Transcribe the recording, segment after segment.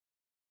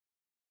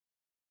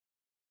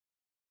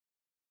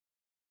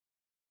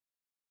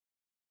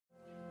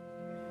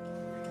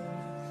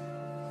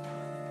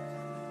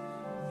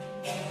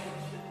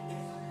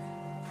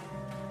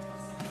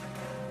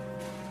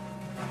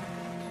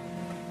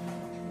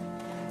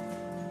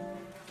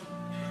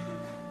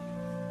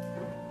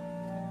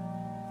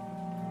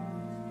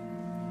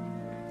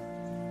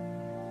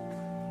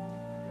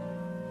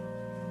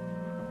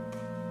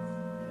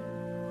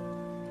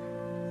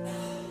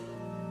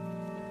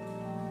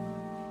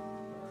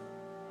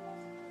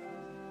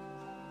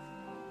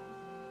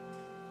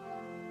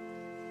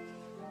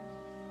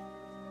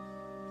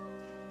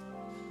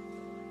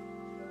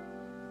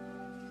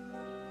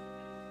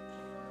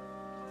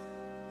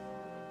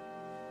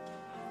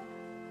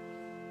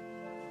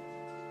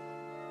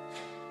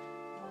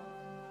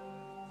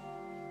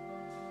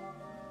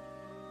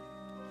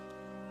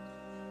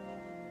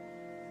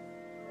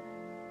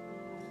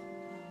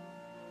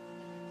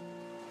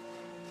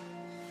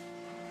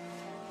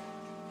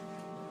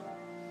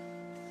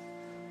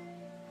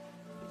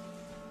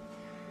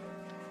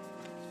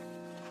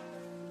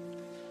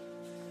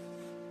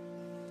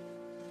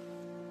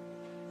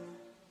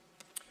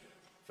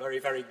Very,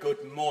 very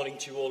good morning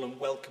to you all and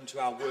welcome to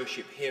our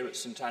worship here at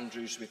St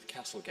Andrew's with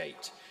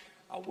Castlegate.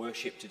 Our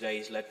worship today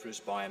is led for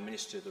us by our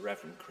minister, the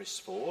Rev'd Chris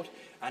Ford,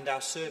 and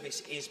our service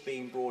is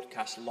being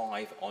broadcast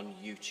live on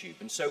YouTube.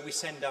 And so we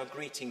send our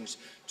greetings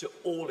to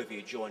all of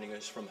you joining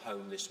us from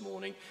home this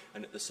morning,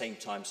 and at the same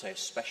time say a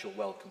special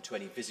welcome to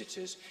any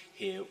visitors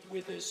here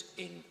with us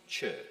in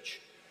church.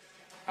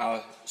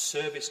 Our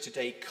service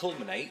today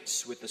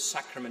culminates with the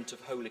sacrament of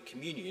Holy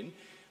Communion,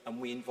 and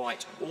we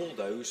invite all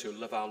those who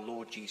love our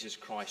Lord Jesus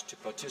Christ to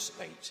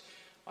participate.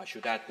 I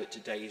should add that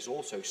today is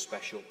also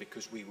special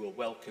because we will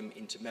welcome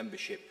into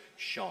membership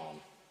Sean.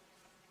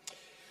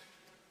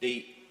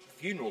 The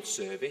funeral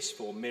service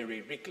for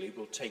Mary Wrigley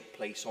will take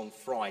place on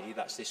Friday,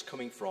 that's this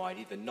coming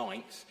Friday, the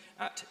 9th,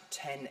 at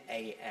 10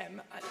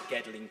 a.m. at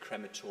Gedling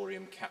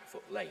Crematorium,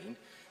 Catfoot Lane.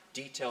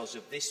 Details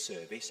of this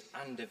service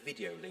and a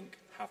video link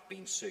have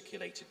been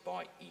circulated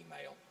by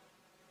email.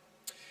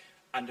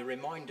 And a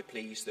reminder,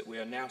 please, that we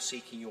are now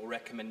seeking your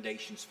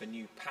recommendations for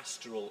new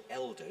pastoral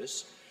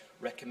elders.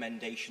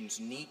 Recommendations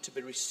need to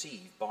be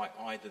received by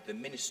either the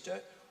minister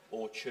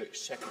or church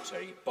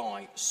secretary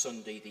by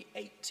Sunday the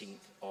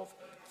 18th of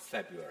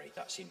February.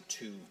 That's in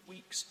 2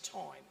 weeks'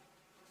 time.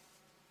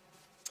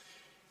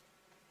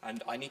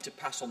 And I need to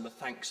pass on the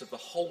thanks of the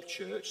whole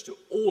church to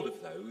all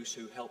of those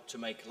who helped to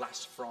make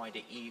last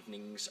Friday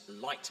evening's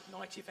light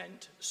night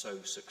event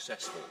so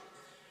successful.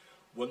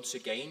 Once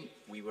again,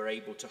 we were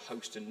able to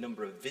host a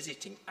number of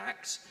visiting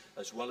acts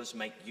as well as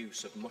make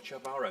use of much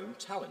of our own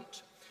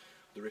talent.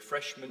 The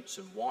refreshments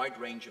and wide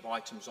range of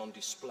items on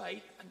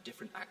display and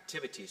different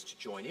activities to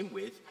join in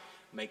with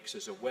makes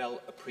us a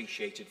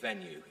well-appreciated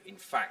venue. In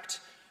fact,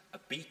 a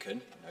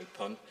beacon, no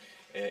pun,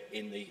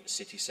 in the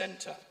city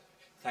centre.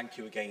 Thank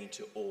you again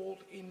to all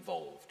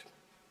involved.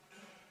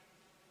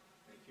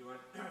 Thank you.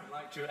 I'd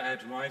like to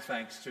add my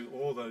thanks to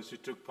all those who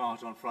took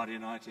part on Friday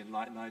night in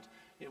Light Night.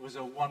 It was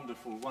a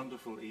wonderful,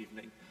 wonderful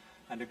evening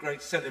and a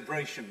great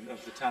celebration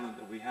of the talent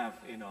that we have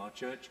in our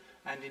church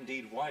and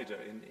indeed wider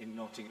in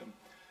Nottingham.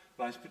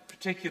 But I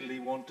particularly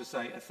want to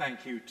say a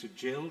thank you to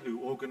Jill,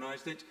 who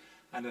organised it,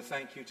 and a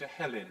thank you to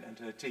Helen and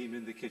her team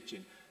in the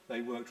kitchen. They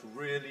worked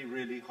really,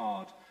 really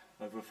hard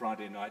over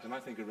Friday night, and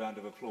I think a round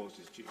of applause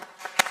is due.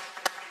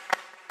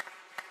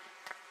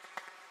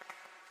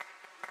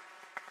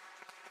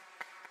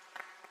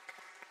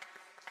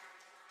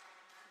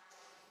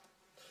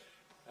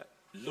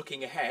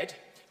 Looking ahead,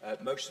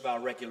 most of our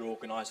regular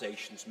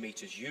organisations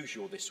meet as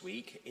usual this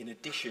week. In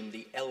addition,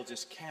 the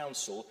Elders'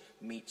 Council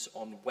meets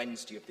on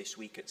Wednesday of this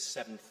week at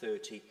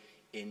 7:30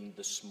 in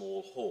the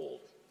small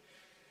hall.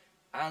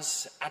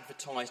 As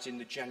advertised in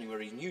the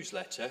January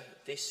newsletter,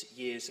 this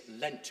year's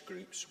Lent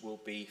groups will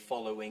be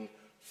following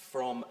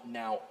From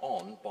Now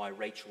On by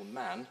Rachel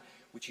Mann,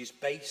 which is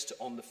based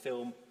on the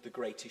film The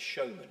Greatest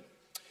Showman.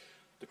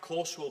 The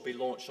course will be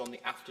launched on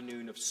the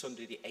afternoon of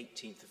Sunday the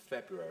 18th of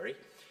February,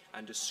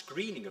 and a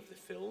screening of the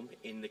film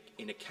in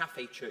a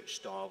cafe church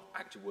style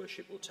act of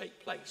worship will take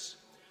place.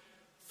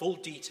 Full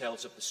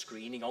details of the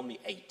screening on the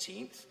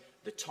 18th,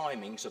 the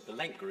timings of the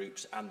Lent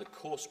groups and the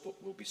course book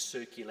will be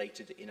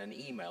circulated in an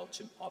email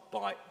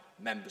by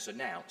members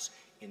announced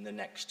in the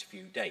next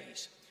few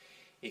days.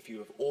 If you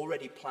have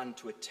already planned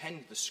to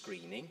attend the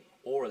screening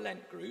or a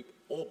Lent group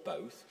or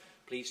both,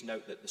 please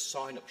note that the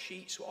sign-up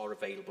sheets are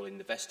available in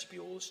the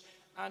vestibules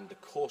and the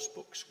course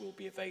books will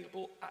be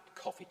available at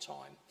coffee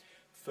time.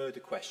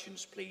 Further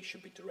questions, please,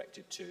 should be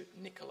directed to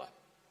Nicola.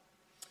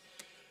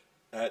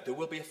 There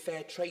will be a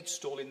fair trade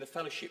stall in the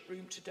fellowship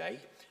room today.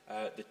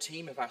 The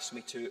team have asked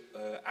me to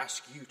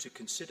ask you to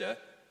consider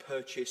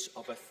purchase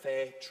of a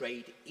fair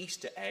trade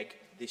Easter egg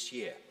this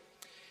year.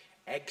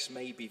 Eggs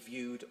may be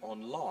viewed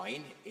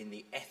online in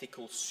the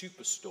Ethical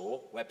Superstore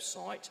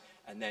website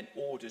and then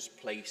orders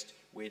placed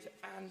with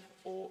Anne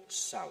or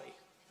Sally.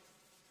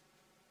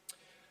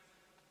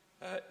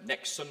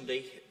 Next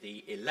Sunday,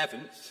 the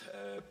 11th,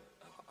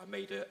 I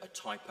made a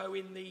typo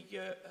in the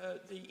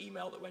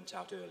email that went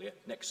out earlier.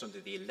 Next Sunday,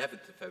 the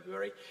 11th of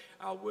February,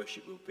 our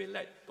worship will be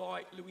led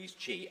by Louise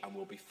G and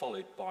will be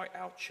followed by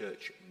our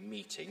church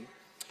meeting.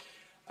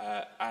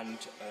 And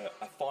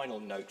a final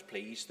note,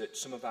 please, that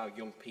some of our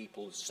young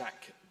people,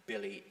 Zach,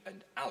 Billy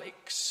and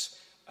Alex,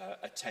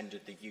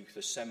 attended the youth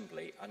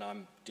assembly, and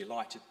I'm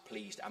delighted,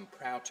 pleased and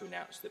proud to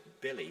announce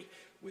that Billy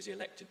was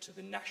elected to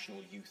the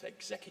National Youth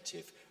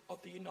Executive of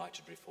the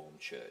United Reformed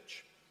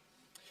Church.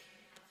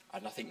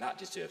 And I think that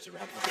deserves a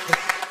round of applause.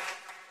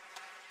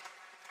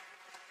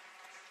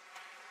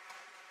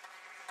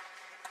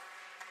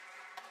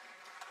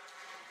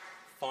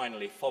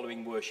 Finally,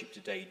 following worship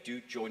today, do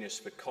join us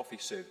for coffee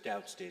served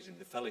downstairs in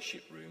the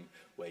fellowship room,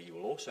 where you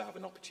will also have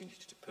an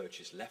opportunity to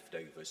purchase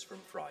leftovers from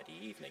Friday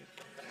evening.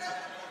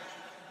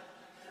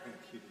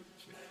 Thank you.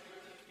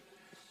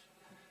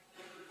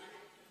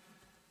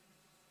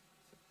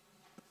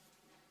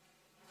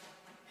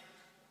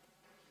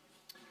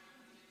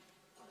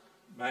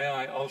 May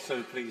I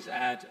also please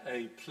add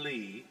a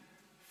plea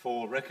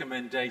for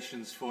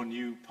recommendations for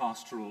new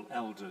pastoral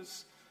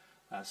elders.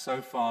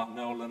 So far,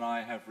 Noel and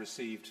I have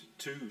received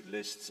 2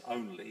 lists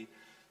only,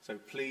 so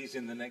please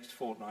in the next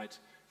fortnight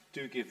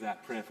do give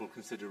that prayerful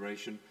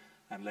consideration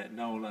and let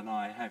Noel and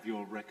I have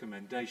your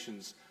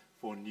recommendations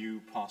for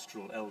new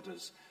pastoral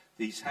elders.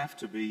 These have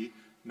to be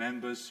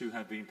members who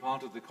have been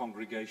part of the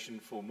congregation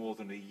for more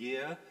than a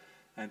year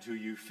and who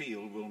you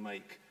feel will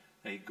make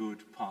a good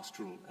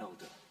pastoral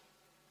elder.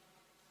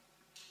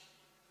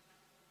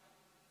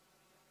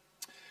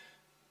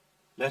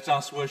 Let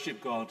us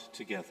worship God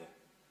together.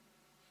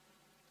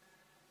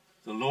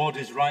 The Lord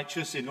is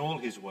righteous in all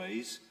his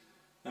ways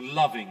and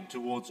loving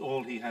towards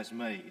all he has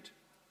made.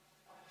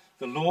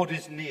 The Lord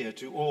is near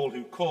to all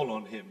who call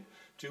on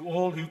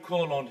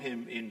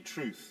him in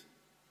truth.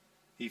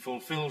 He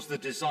fulfills the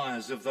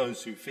desires of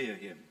those who fear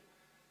him.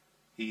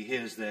 He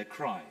hears their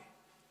cry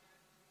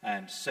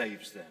and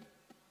saves them.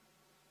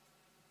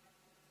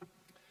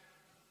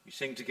 We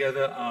sing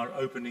together our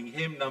opening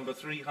hymn, number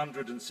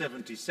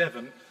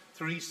 377,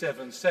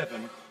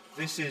 377,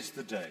 This is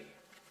the Day.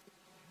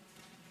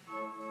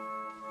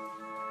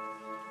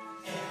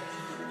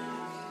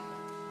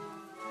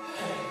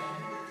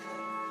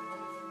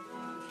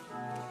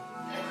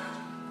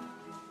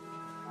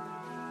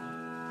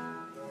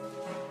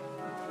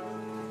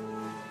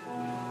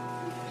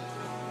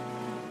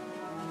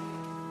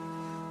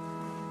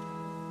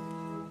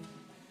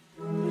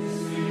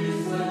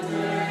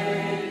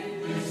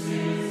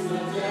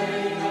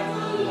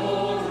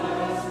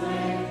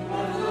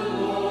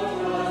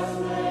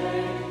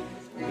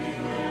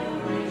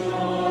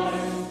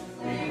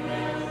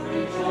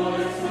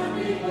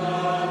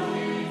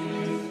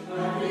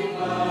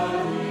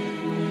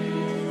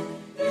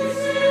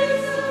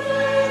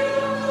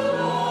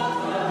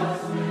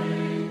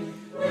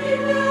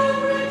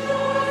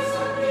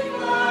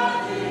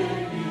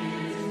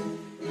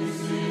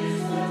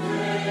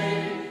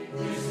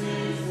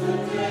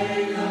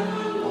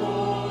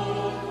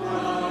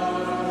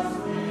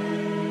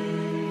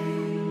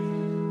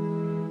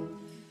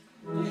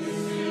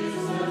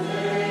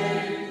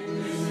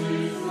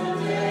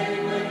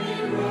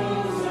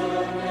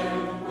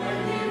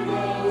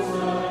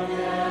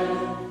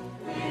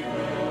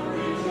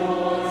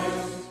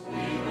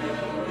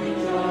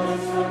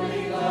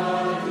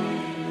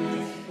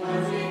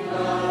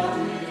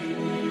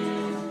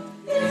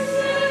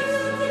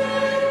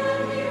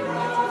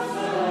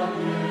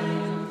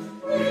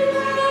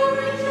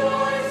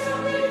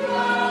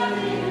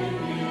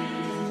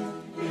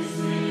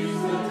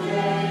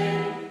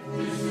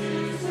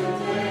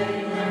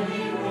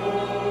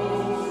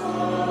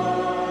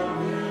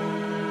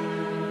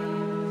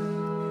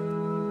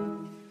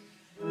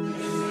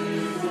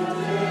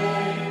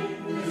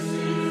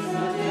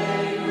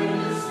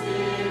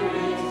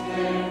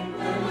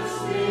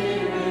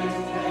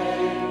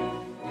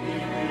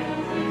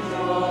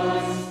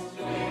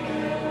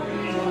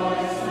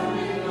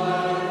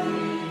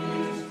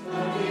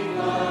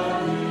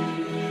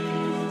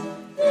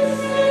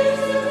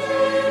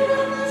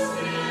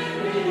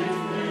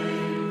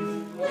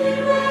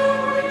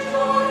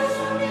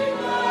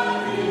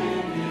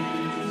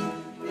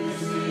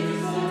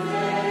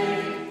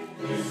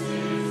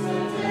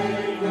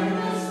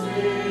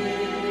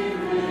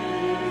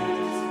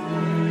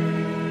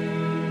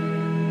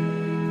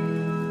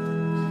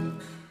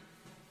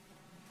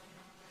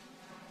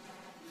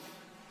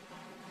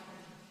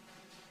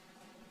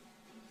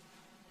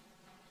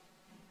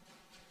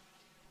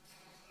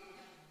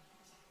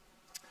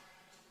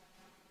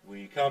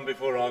 We come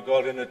before our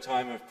God in a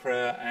time of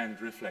prayer and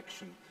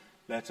reflection.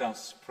 Let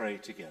us pray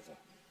together.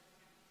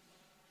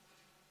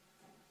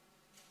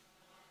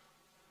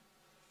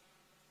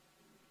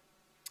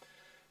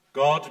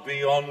 God,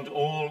 beyond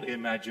all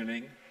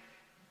imagining,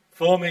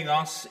 forming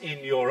us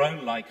in your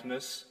own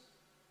likeness,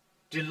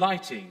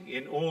 delighting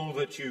in all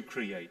that you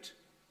create,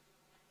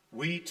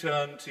 we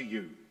turn to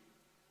you.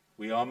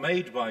 We are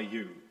made by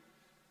you,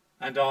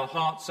 and our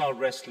hearts are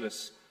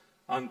restless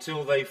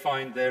until they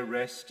find their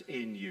rest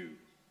in you.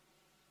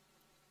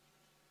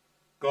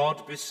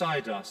 God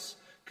beside us,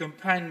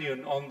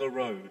 companion on the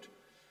road,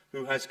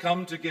 who has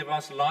come to give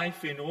us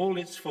life in all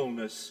its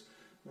fullness,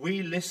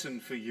 we listen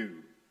for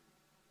you.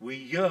 We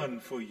yearn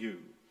for you.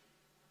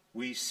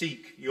 We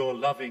seek your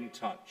loving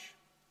touch.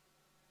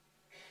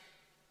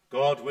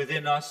 God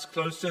within us,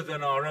 closer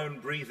than our own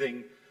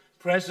breathing,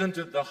 present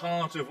at the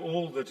heart of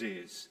all that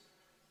is,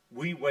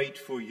 we wait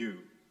for you.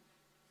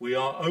 We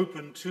are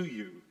open to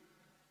you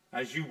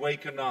as you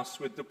waken us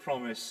with the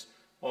promise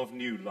of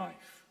new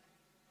life.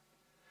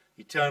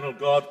 Eternal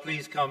God,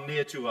 please come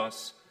near to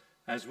us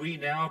as we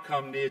now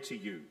come near to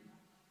you.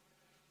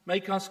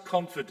 Make us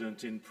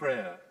confident in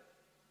prayer,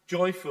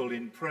 joyful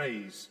in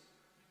praise,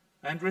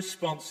 and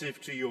responsive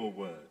to your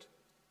word.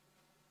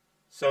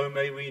 So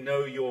may we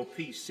know your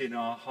peace in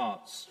our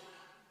hearts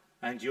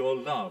and your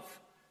love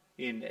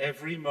in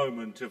every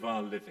moment of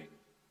our living.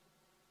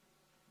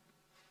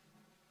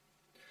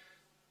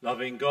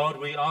 Loving God,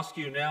 we ask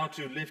you now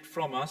to lift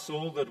from us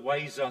all that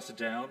weighs us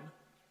down,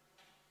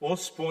 or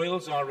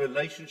spoils our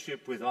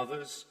relationship with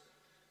others,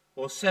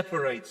 or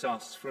separates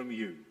us from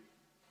you.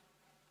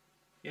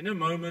 In a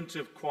moment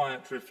of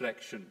quiet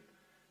reflection,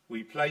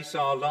 we place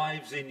our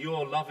lives in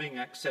your loving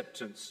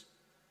acceptance,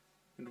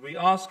 and we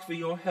ask for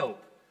your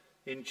help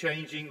in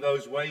changing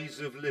those ways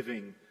of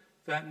living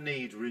that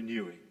need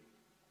renewing.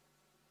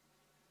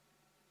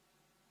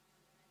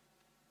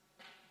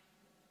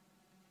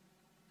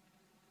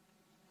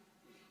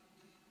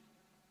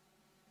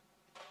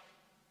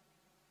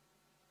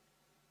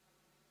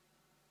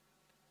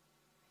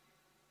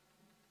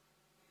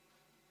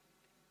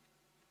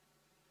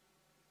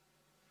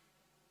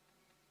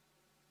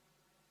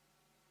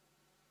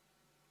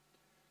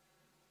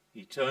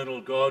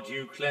 Eternal God,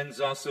 you cleanse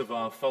us of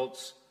our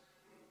faults,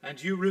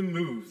 and you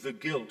remove the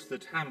guilt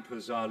that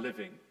hampers our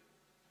living.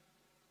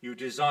 You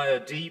desire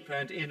deep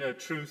and inner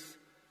truth,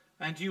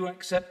 and you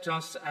accept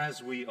us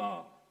as we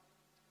are.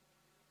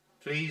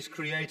 Please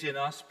create in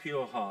us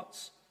pure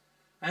hearts,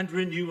 and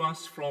renew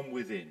us from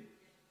within.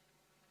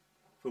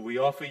 For we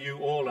offer you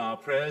all our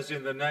prayers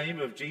in the name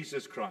of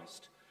Jesus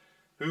Christ,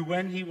 who,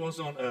 when he was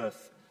on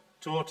earth,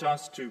 taught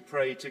us to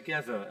pray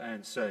together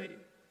and say,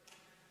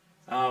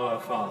 Our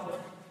Father,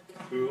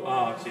 who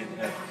art in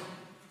heaven,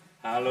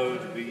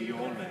 hallowed be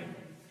your name.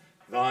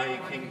 Thy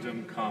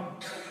kingdom come,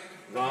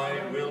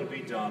 thy will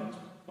be done,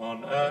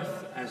 on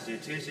earth as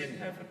it is in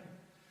heaven.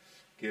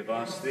 Give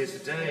us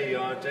this day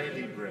our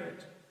daily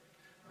bread,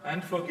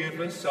 and forgive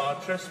us our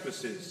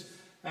trespasses,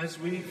 as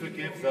we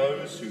forgive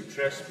those who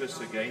trespass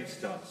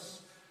against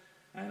us.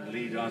 And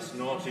lead us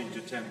not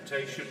into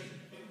temptation,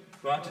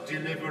 but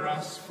deliver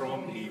us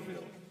from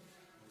evil.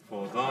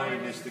 For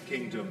thine is the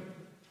kingdom,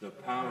 the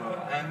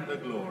power, and the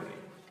glory,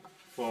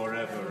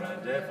 forever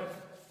and ever.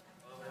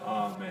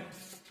 Amen.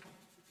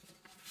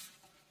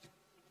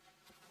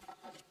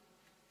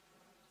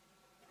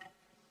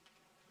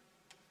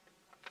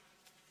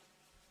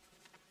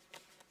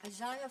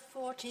 Isaiah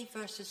 40,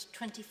 verses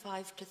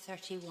 25 to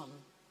 31.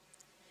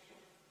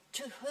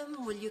 To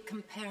whom will you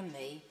compare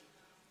me,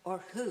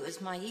 or who is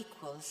my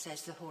equal,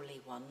 says the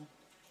Holy One?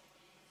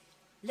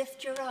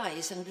 Lift your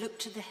eyes and look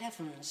to the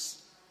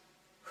heavens.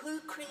 Who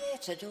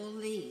created all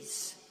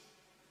these?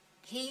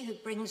 He who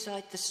brings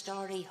out the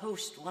starry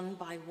host one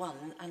by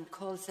one and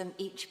calls them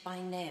each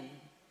by name.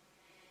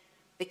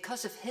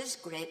 Because of his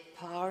great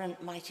power and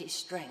mighty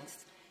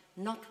strength,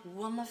 not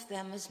one of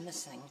them is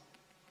missing.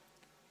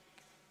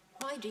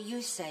 Why do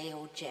you say,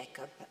 O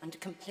Jacob, and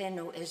complain,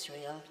 O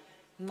Israel,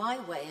 my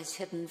way is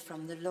hidden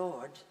from the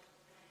Lord,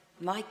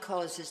 my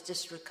cause is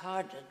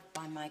disregarded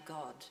by my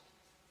God?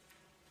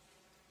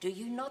 Do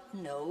you not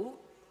know?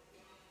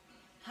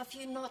 Have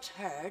you not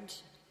heard?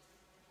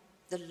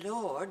 The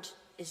Lord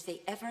is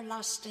the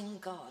everlasting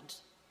God,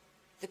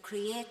 the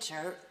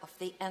creator of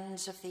the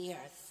ends of the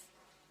earth.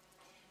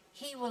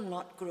 He will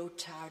not grow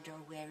tired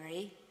or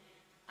weary,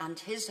 and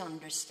his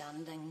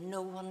understanding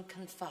no one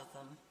can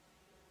fathom.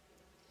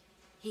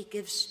 He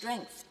gives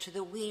strength to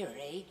the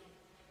weary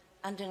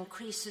and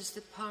increases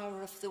the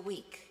power of the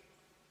weak.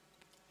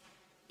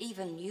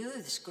 Even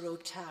youths grow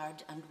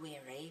tired and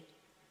weary,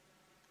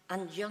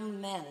 and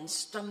young men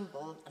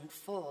stumble and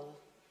fall.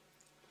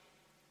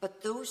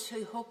 But those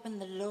who hope in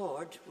the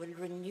Lord will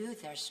renew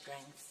their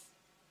strength.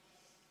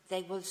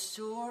 They will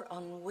soar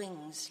on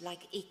wings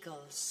like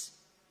eagles.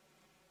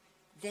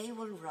 They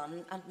will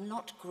run and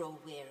not grow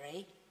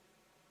weary.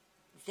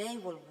 They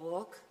will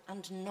walk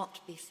and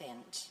not be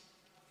faint.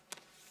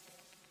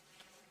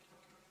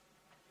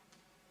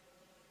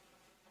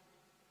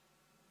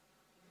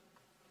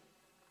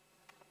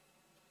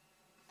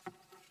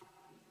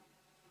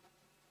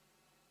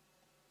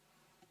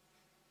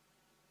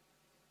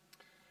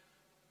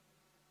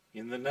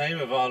 In the name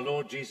of our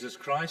Lord Jesus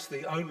Christ,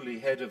 the only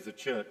head of the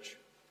church,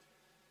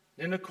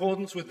 in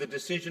accordance with the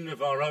decision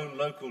of our own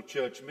local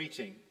church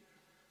meeting,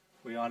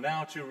 we are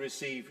now to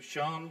receive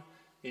Sian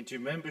into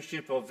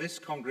membership of this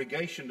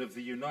congregation of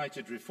the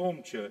United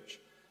Reformed Church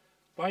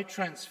by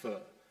transfer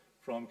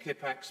from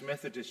Kippax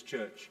Methodist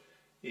Church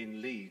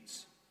in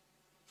Leeds.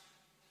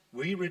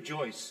 We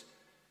rejoice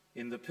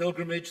in the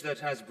pilgrimage that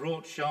has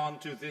brought Sian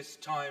to this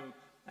time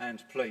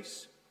and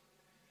place.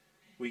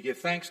 We give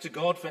thanks to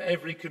God for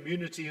every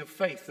community of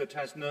faith that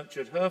has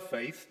nurtured her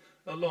faith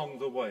along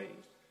the way,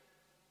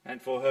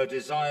 and for her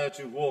desire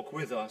to walk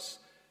with us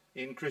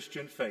in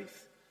Christian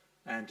faith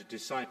and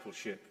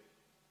discipleship.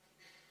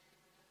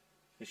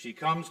 As she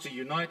comes to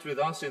unite with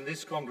us in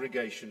this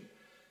congregation,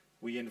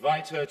 we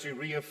invite her to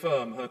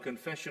reaffirm her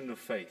confession of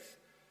faith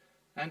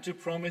and to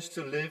promise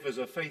to live as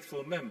a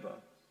faithful member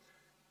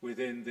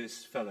within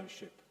this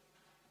fellowship.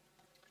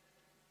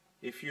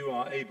 If you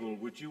are able,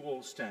 would you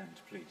all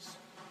stand, please?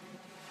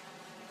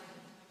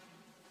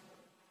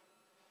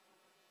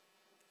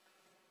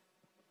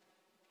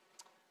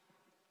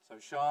 So,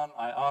 Sian,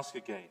 I ask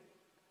again,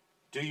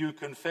 do you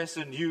confess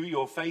anew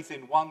your faith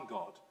in one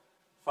God,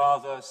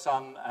 Father,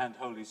 Son, and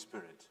Holy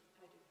Spirit?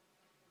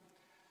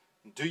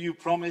 I do. Do you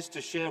promise to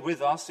share with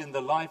us in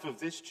the life of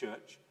this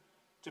church,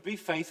 to be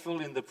faithful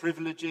in the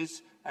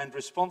privileges and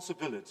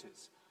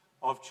responsibilities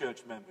of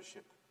church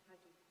membership? I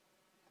do.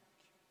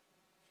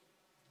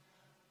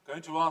 I'm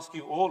going to ask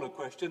you all a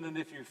question, and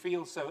if you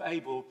feel so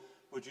able,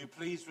 would you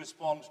please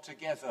respond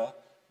together,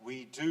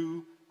 we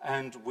do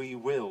and we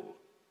will.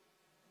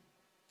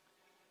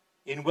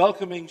 In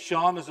welcoming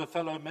Sian as a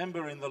fellow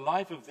member in the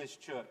life of this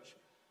church,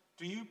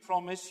 do you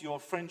promise your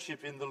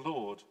friendship in the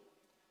Lord?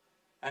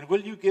 And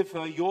will you give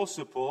her your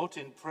support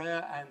in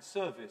prayer and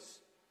service,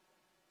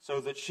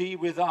 so that she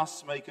with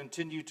us may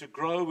continue to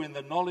grow in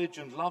the knowledge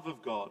and love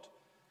of God,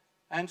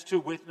 and to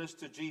witness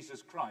to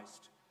Jesus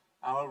Christ,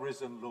 our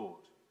risen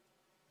Lord?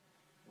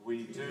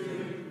 We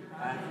do,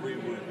 and we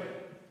will.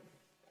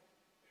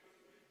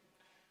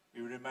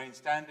 You remain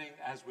standing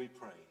as we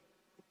pray.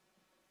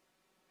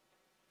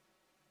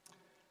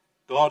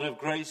 God of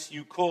grace,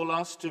 you call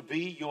us to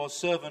be your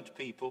servant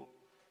people,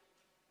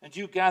 and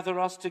you gather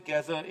us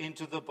together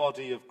into the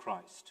body of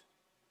Christ.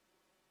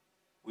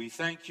 We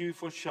thank you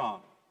for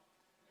Sian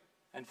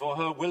and for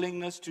her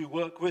willingness to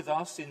work with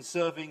us in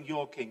serving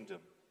your kingdom.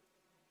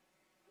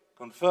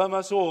 Confirm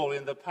us all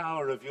in the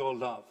power of your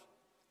love,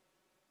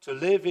 to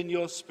live in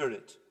your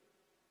spirit,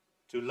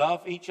 to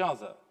love each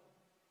other,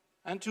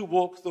 and to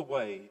walk the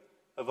way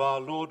of our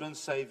Lord and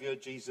Saviour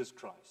Jesus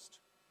Christ.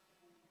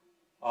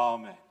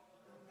 Amen.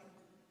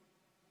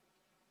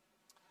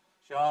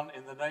 Sian,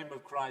 in the name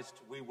of Christ,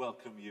 we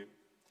welcome you.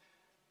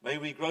 May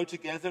we grow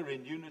together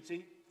in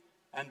unity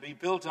and be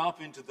built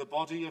up into the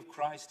body of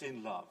Christ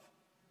in love,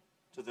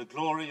 to the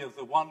glory of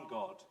the one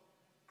God,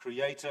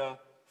 Creator,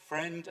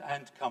 friend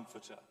and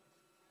comforter,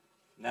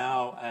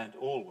 now and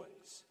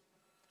always.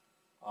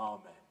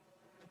 Amen.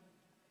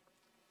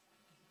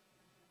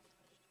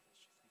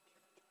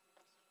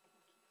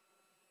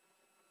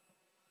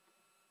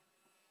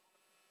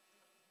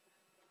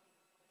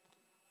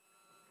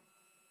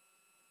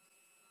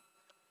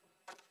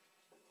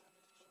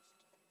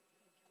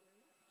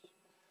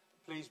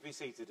 Please be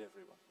seated,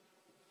 everyone.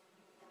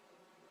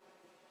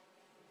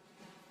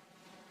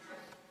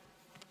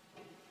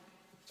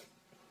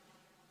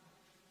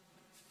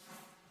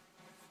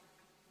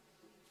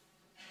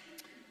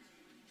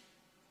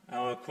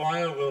 Our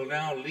choir will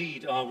now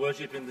lead our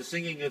worship in the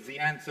singing of the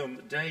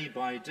anthem Day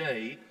by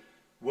Day,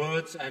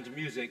 words and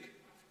music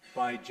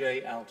by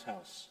J.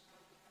 Althouse.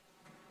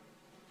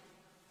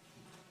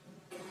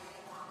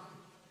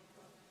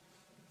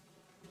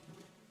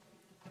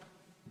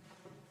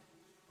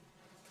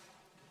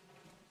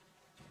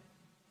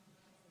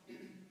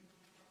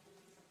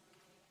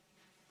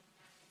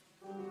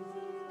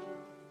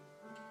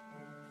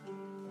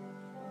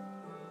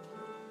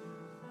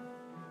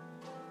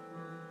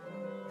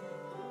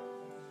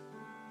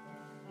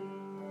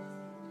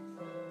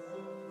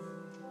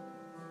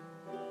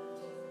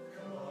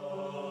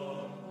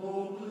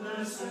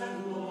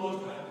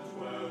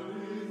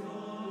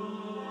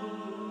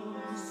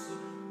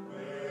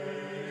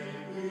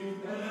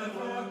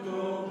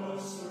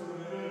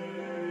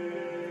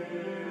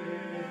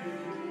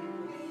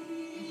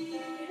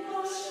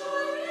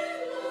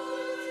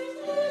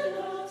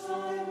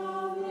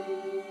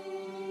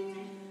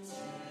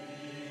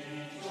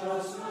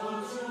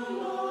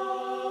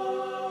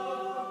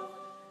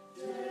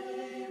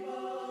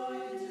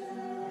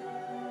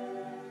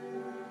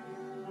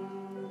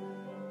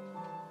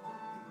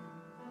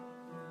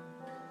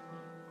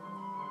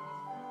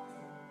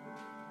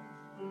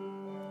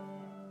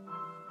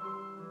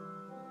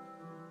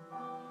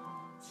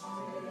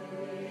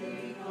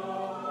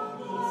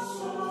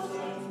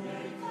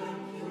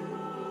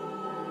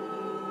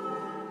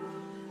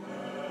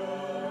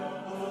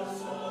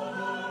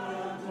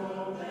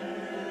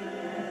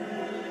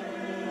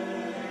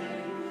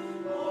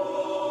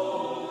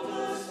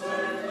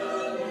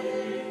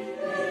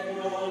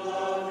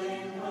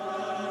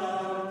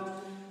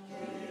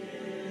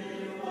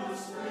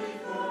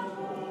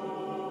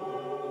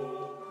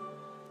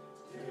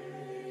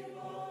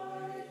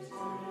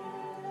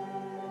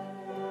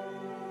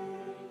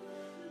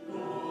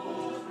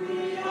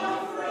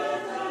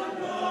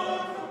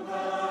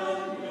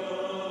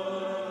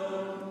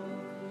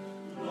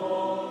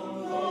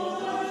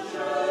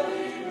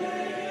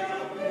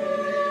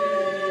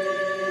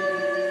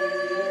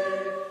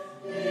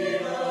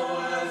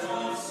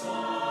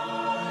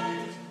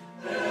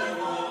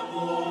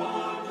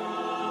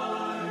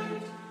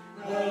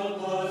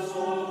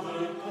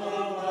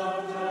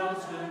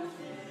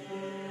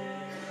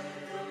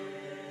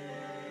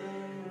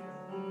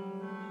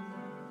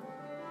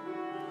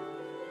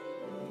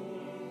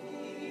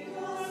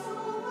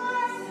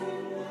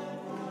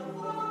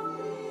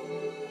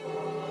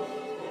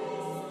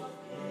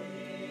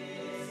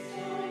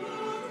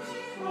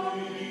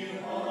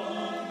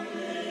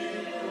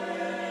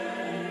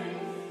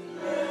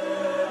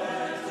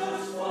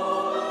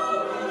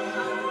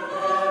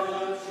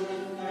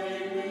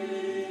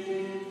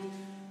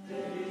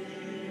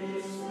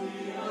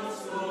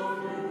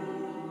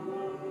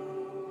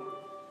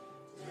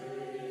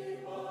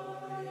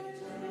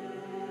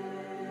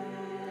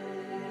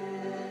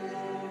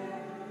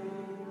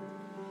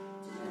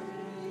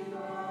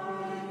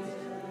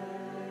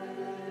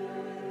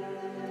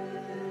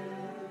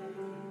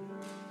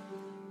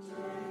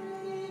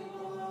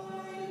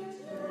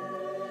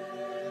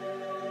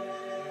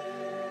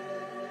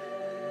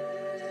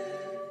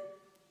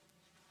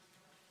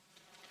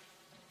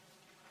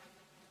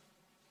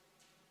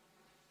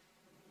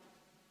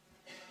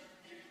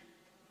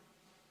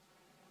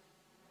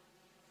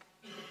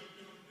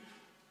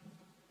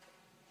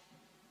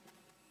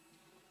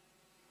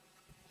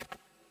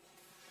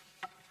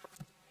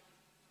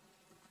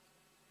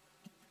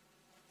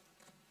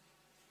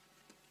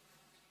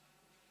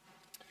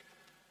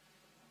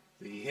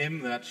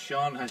 hymn that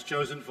Sian has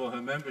chosen for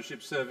her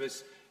membership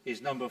service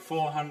is number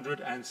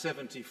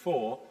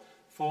 474,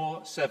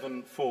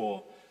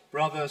 474.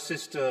 Brother,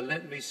 sister,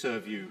 let me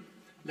serve you.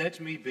 Let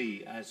me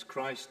be as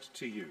Christ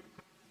to you.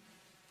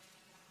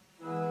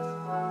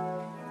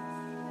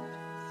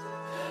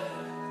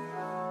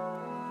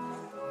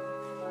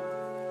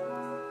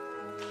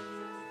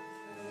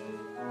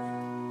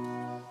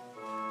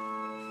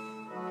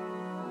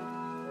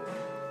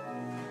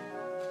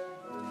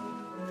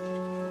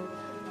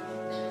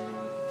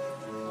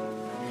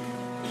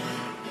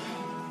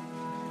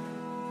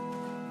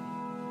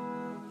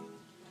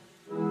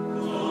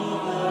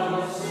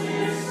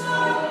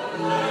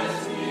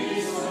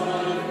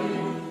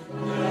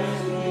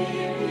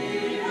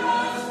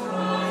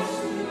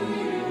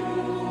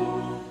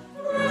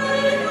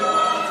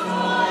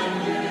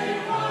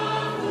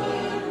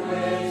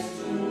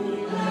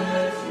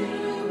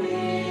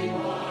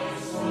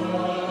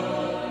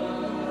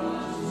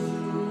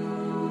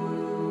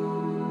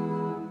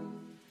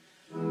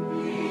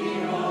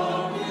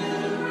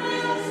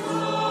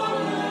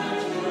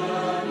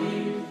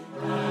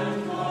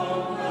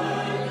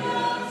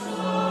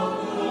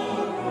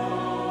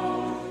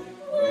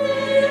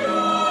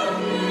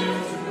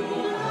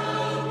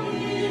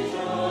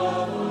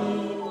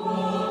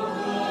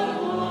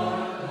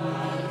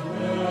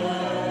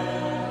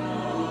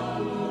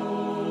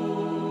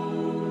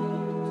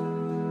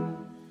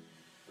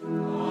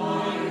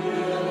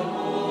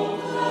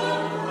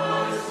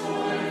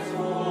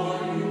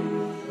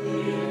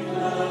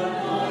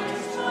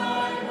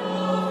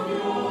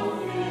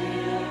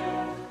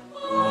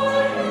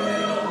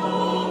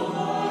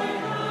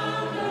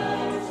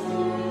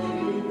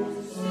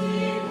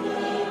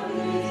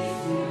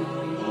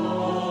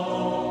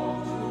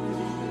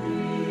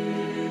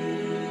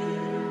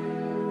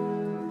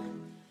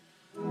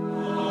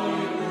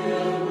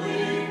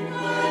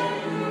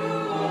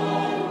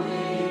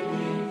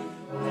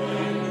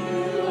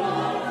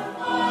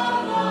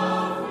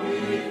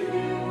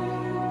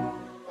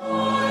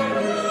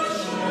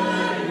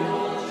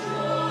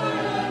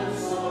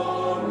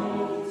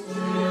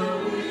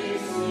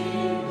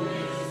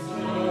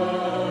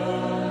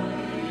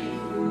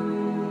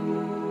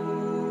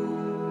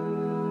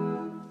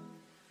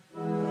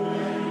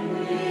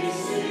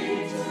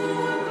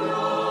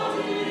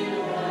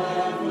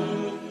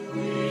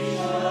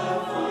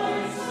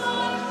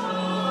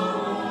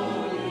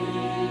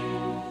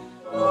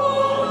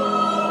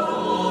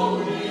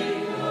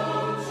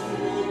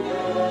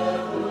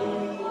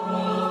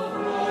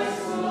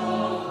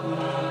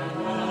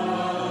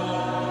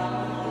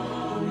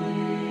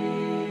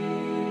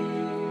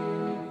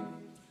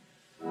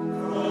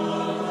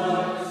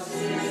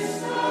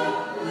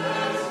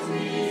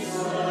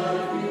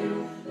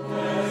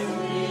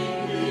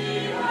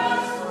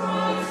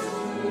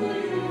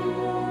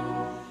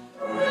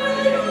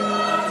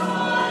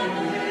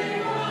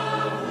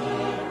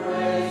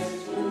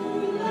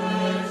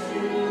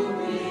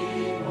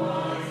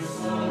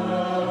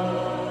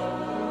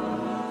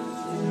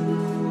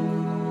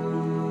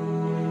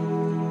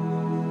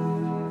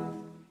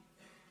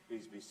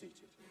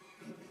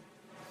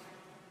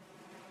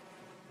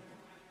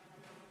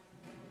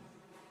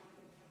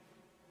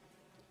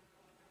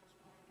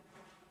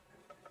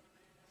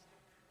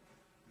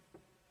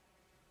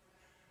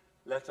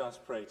 Let us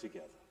pray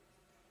together.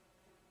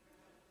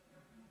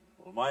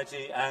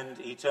 Almighty and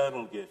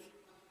eternal gift,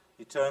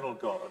 eternal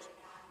God,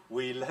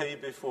 we lay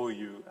before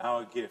you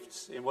our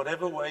gifts in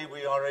whatever way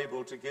we are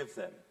able to give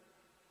them,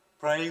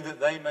 praying that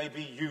they may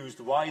be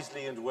used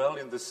wisely and well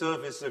in the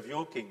service of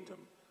your kingdom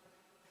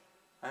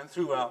and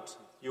throughout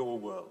your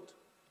world.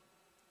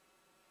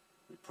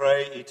 We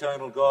pray,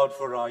 eternal God,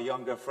 for our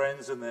younger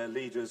friends and their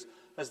leaders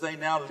as they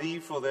now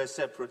leave for their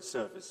separate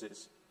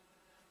services,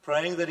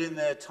 praying that in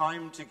their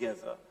time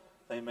together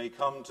they may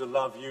come to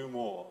love you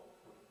more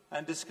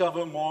and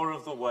discover more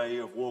of the way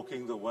of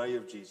walking the way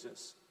of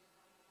Jesus.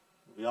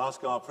 We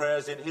ask our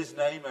prayers in his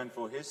name and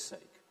for his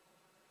sake.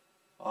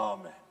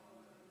 Amen.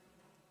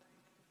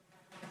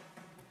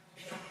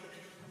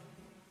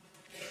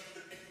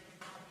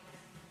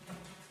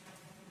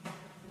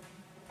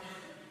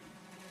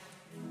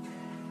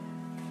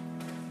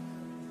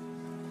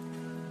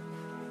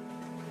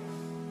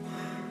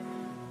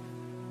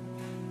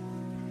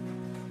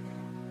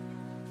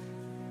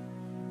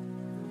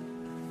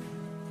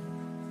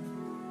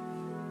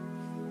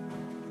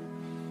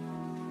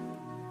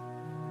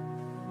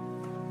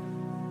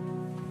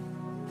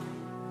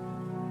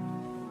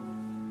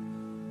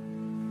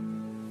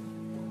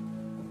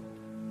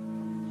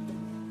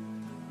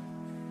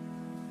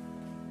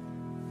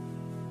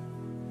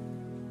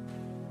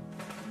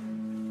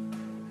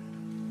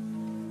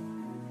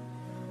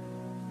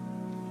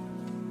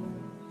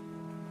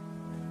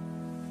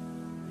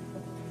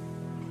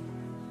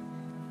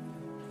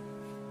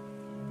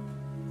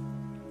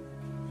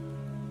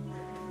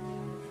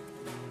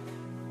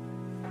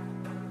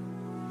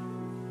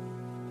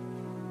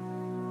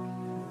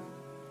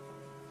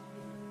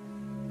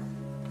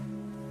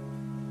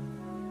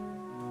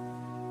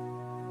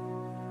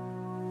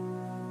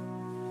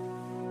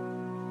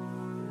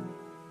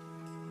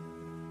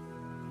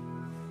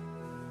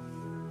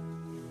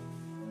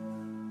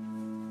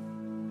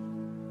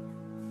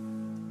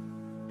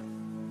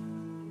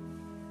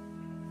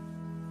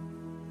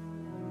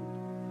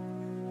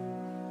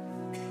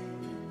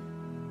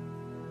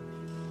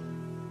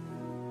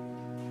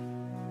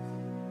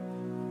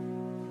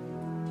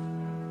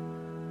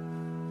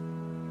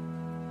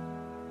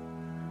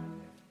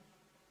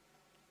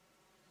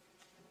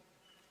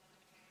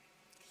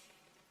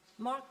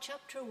 Mark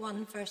chapter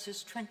 1,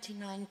 verses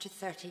 29 to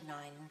 39.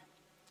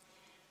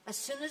 As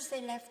soon as they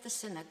left the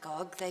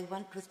synagogue, they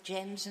went with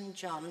James and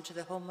John to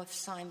the home of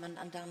Simon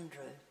and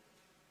Andrew.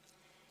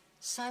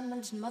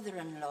 Simon's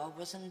mother-in-law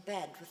was in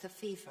bed with a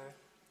fever,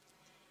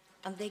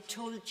 and they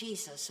told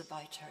Jesus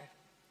about her.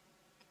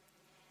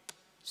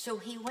 So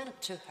he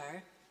went to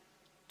her,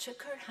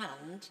 took her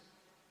hand,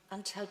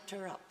 and helped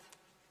her up.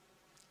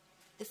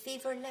 The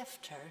fever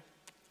left her,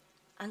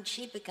 and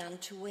she began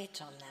to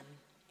wait on them.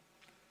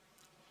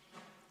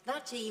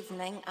 That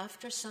evening,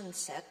 after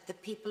sunset, the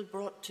people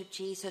brought to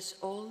Jesus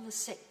all the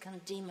sick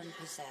and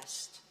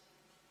demon-possessed.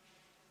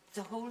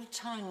 The whole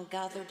town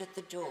gathered at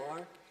the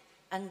door,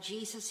 and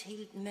Jesus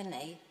healed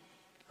many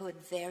who had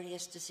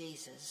various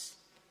diseases.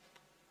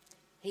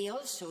 He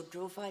also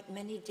drove out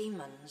many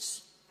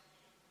demons,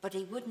 but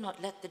he would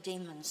not let the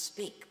demons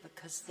speak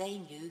because they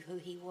knew who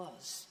he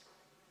was.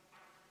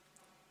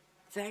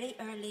 Very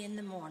early in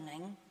the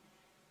morning,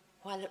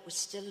 while it was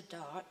still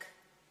dark,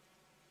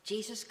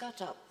 Jesus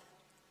got up,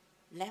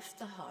 left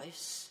the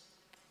house,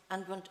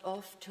 and went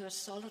off to a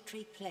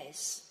solitary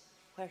place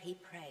where he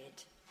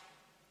prayed.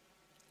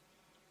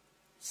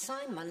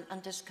 Simon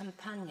and his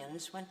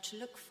companions went to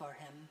look for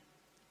him,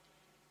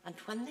 and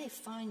when they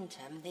found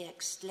him, they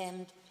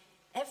exclaimed,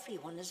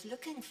 "Everyone is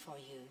looking for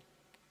you."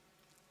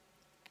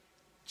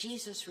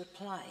 Jesus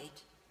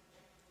replied,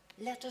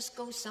 "Let us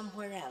go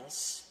somewhere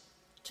else,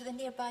 to the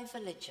nearby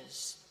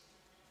villages,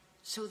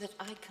 so that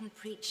I can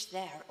preach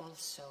there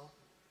also.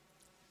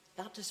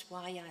 That is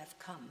why I have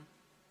come."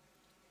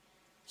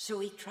 So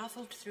he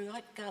traveled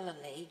throughout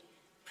Galilee,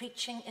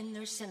 preaching in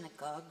their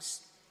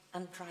synagogues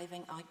and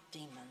driving out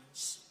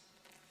demons.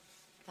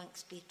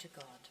 Thanks be to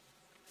God.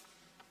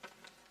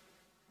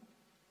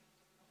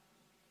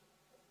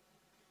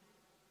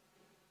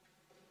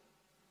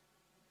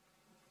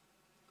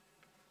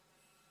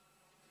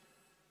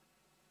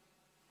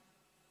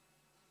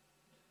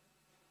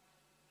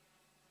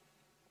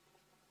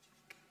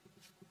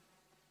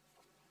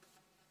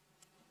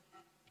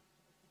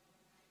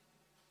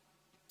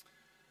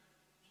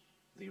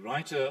 The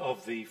writer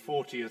of the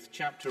 40th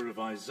chapter of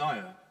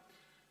Isaiah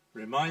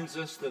reminds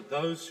us that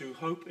those who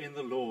hope in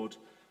the Lord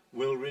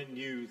will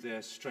renew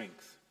their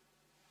strength.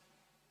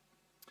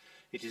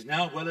 It is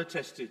now well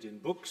attested in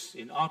books,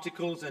 in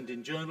articles, and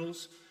in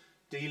journals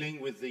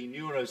dealing with the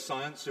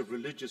neuroscience of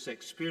religious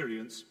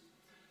experience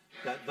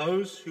that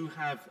those who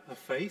have a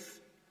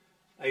faith,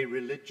 a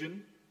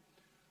religion,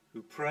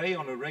 who pray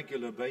on a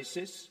regular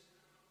basis,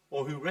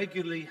 or who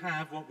regularly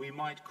have what we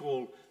might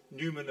call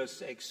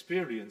numinous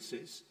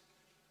experiences,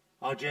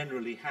 are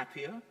generally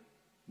happier,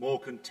 more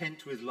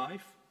content with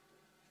life,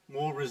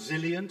 more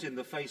resilient in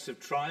the face of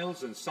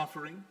trials and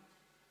suffering,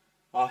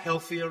 are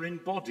healthier in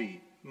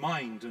body,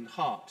 mind, and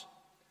heart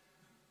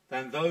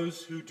than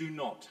those who do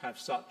not have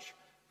such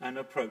an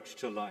approach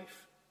to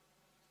life.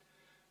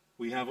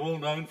 We have all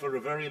known for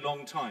a very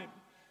long time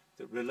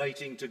that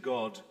relating to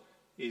God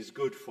is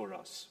good for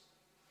us.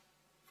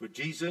 For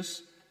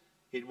Jesus,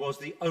 it was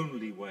the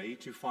only way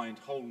to find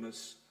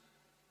wholeness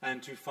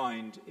and to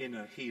find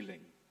inner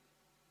healing.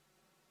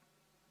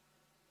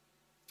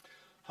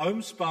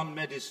 Homespun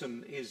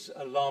medicine is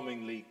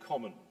alarmingly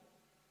common.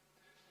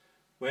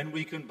 When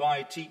we can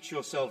buy Teach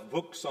Yourself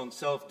books on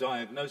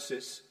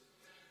self-diagnosis,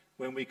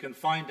 when we can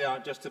find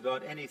out just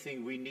about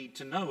anything we need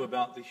to know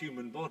about the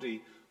human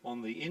body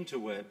on the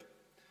interweb,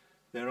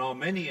 there are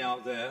many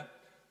out there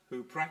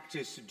who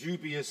practice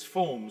dubious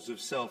forms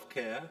of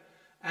self-care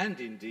and,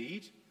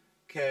 indeed,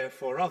 care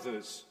for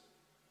others.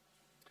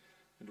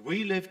 And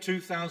we live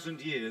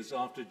 2,000 years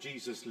after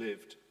Jesus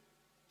lived.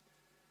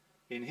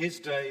 In his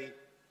day,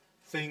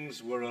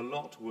 things were a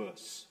lot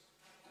worse.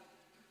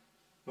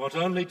 Not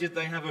only did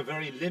they have a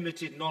very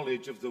limited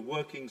knowledge of the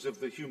workings of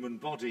the human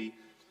body,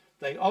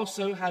 they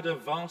also had a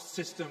vast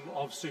system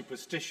of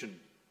superstition,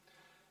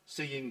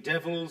 seeing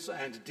devils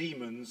and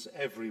demons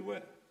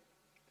everywhere.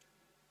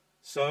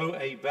 So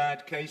a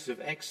bad case of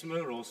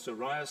eczema or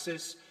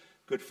psoriasis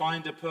could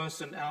find a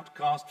person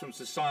outcast from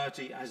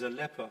society as a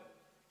leper.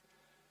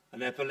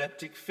 An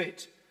epileptic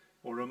fit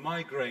or a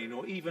migraine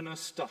or even a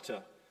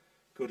stutter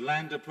could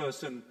land a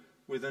person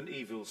with an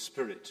evil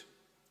spirit.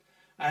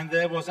 And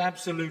there was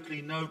absolutely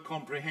no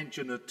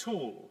comprehension at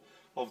all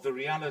of the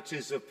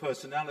realities of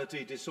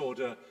personality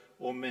disorder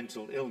or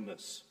mental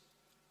illness.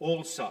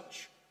 All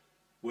such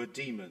were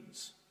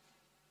demons.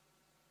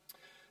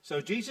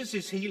 So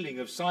Jesus' healing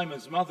of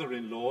Simon's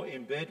mother-in-law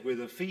in bed with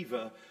a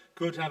fever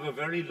could have a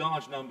very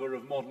large number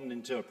of modern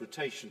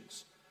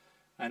interpretations,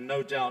 and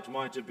no doubt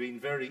might have been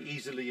very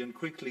easily and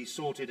quickly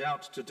sorted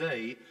out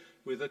today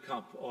with a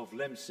cup of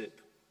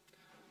Lemsip.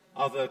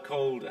 Other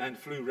cold and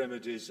flu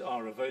remedies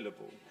are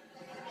available.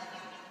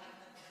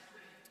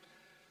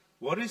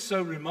 What is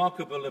so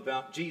remarkable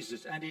about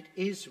Jesus, and it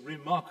is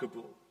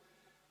remarkable,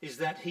 is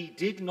that he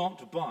did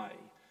not buy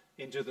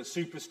into the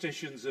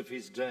superstitions of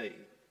his day.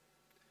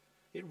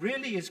 It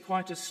really is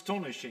quite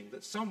astonishing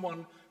that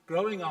someone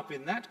growing up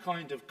in that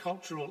kind of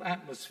cultural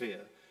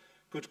atmosphere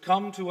could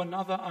come to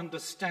another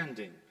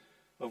understanding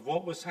of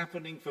what was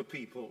happening for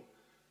people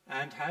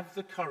and have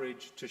the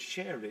courage to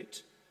share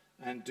it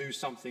and do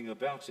something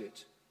about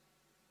it.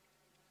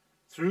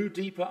 Through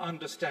deeper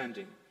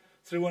understanding,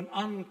 through an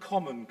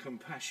uncommon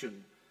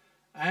compassion,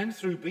 and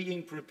through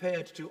being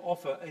prepared to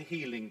offer a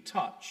healing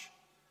touch,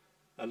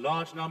 a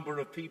large number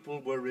of people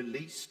were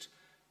released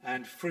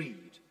and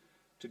freed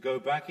to go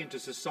back into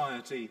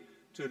society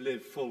to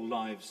live full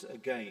lives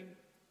again,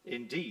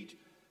 indeed,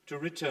 to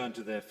return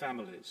to their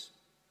families.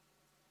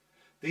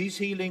 These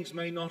healings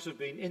may not have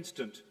been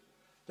instant.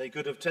 They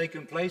could have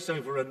taken place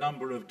over a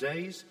number of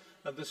days,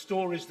 and the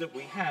stories that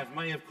we have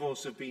may, of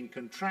course, have been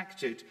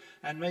contracted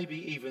and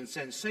maybe even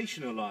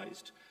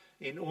sensationalized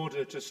in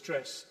order to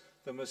stress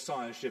the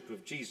messiahship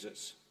of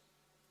Jesus.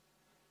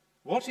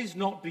 What is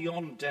not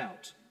beyond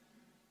doubt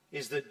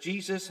is that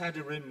Jesus had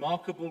a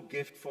remarkable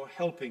gift for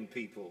helping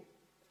people,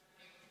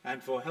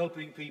 and for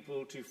helping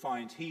people to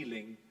find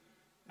healing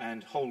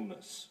and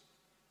wholeness.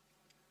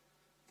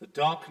 The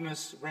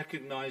darkness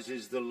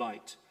recognizes the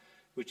light,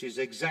 which is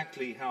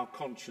exactly how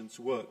conscience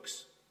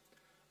works.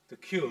 The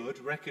cured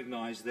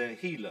recognize their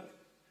healer.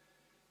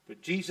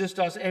 But Jesus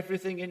does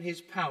everything in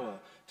his power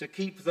to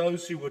keep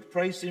those who would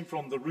praise him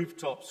from the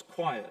rooftops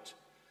quiet,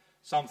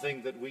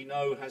 something that we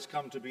know has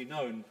come to be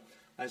known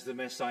as the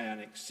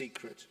messianic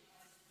secret.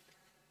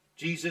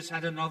 Jesus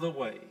had another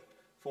way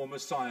for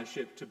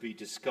messiahship to be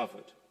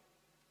discovered.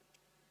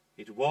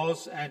 It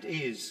was and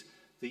is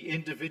the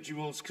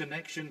individual's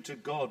connection to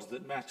God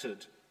that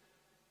mattered,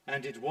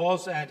 and it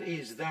was and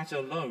is that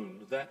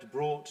alone that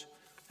brought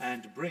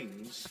and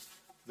brings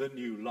the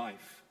new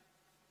life.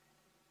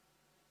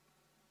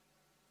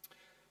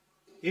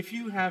 If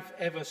you have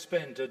ever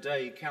spent a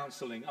day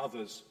counseling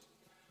others,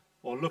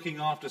 or looking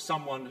after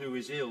someone who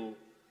is ill,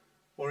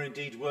 or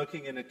indeed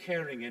working in a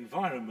caring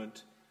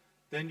environment,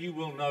 then you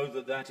will know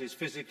that that is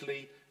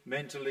physically,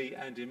 mentally,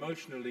 and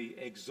emotionally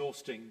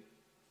exhausting.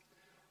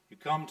 You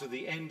come to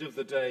the end of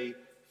the day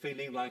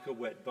feeling like a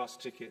wet bus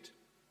ticket,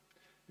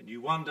 and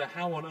you wonder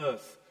how on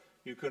earth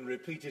you can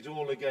repeat it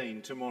all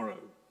again tomorrow.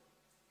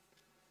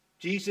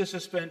 Jesus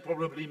has spent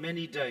probably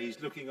many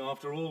days looking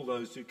after all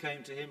those who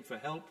came to him for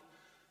help,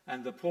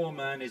 and the poor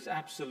man is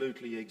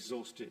absolutely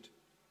exhausted.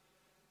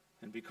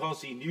 And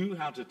because he knew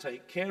how to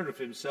take care of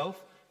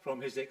himself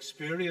from his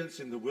experience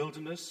in the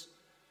wilderness,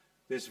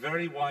 this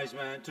very wise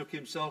man took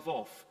himself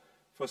off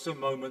for some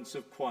moments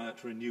of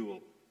quiet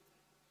renewal.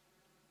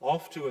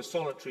 Off to a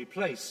solitary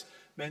place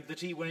meant that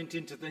he went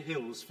into the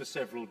hills for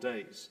several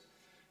days,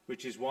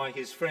 which is why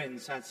his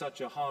friends had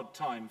such a hard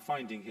time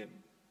finding him.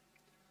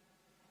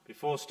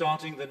 Before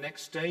starting the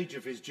next stage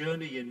of his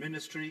journey in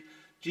ministry,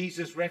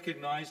 Jesus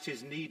recognized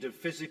his need of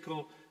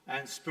physical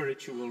and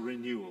spiritual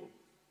renewal.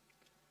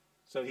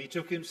 So he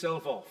took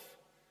himself off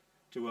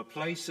to a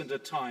place and a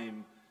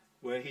time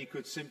where he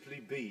could simply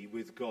be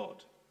with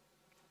God.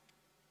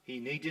 He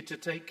needed to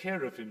take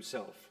care of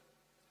himself,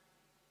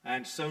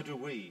 and so do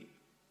we.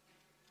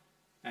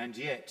 And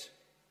yet,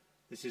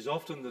 this is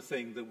often the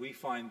thing that we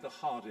find the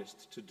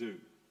hardest to do.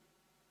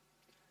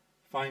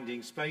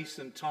 Finding space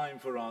and time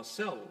for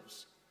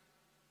ourselves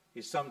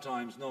is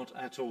sometimes not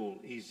at all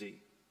easy.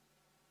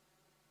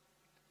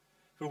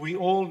 For we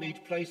all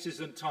need places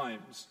and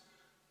times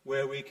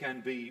where we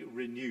can be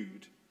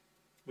renewed.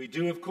 We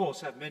do, of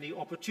course, have many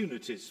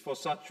opportunities for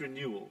such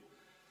renewal.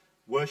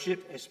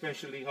 Worship,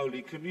 especially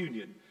Holy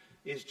Communion,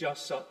 is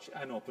just such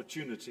an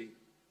opportunity.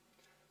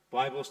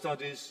 Bible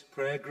studies,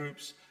 prayer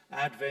groups,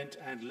 Advent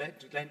and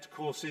Lent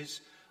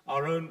courses,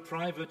 our own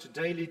private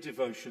daily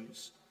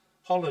devotions,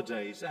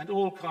 holidays, and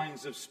all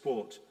kinds of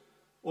sport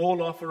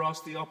all offer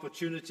us the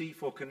opportunity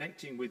for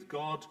connecting with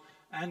God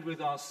and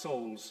with our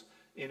souls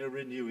in a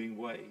renewing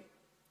way.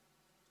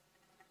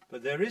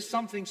 But there is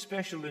something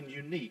special and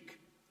unique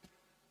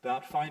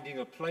about finding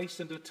a place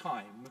and a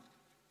time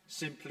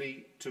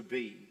simply to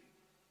be.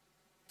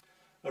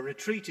 A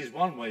retreat is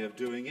one way of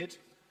doing it,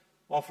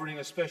 offering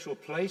a special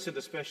place and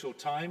a special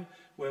time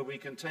where we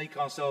can take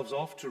ourselves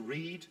off to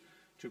read,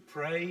 to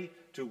pray,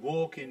 to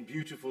walk in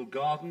beautiful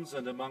gardens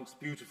and amongst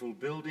beautiful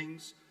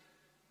buildings,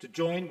 to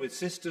join with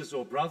sisters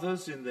or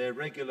brothers in their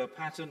regular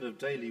pattern of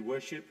daily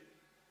worship,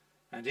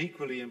 and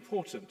equally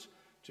important,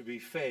 to be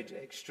fed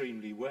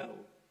extremely well.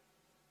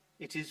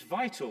 It is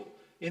vital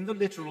in the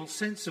literal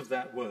sense of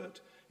that word.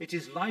 It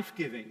is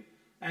life-giving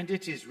and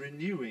it is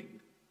renewing.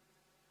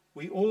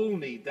 We all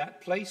need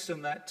that place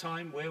and that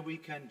time where we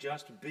can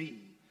just be,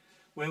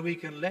 where we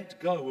can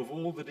let go of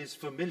all that is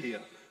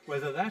familiar,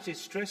 whether that is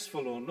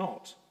stressful or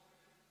not,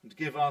 and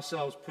give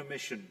ourselves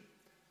permission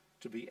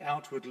to be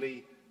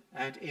outwardly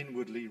and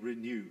inwardly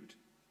renewed.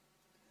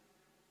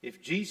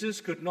 If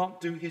Jesus could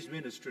not do his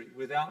ministry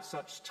without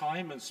such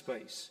time and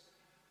space,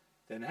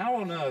 then how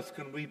on earth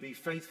can we be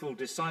faithful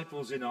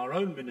disciples in our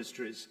own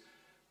ministries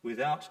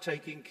without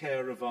taking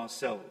care of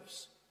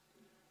ourselves,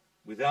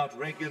 without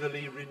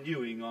regularly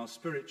renewing our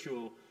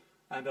spiritual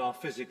and our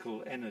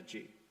physical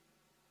energy?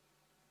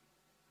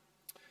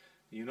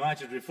 The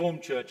United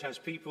Reformed Church has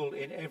people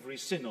in every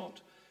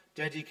synod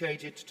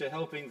dedicated to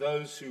helping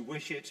those who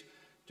wish it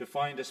to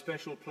find a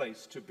special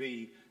place to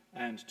be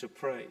and to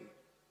pray.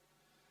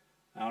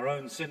 Our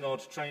own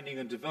Synod Training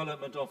and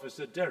Development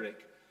Officer,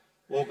 Derek,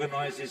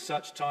 organises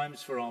such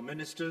times for our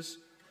ministers.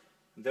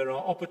 There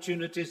are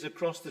opportunities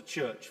across the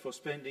church for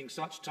spending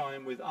such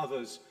time with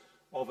others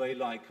of a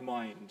like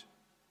mind.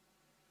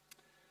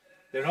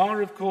 There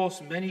are, of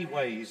course, many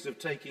ways of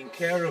taking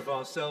care of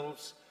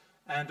ourselves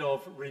and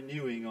of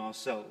renewing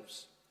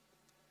ourselves.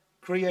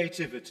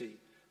 Creativity,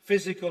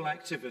 physical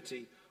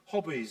activity,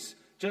 hobbies,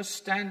 just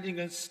standing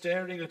and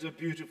staring at a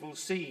beautiful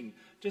scene,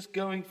 just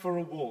going for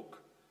a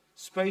walk,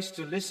 space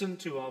to listen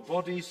to our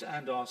bodies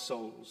and our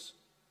souls.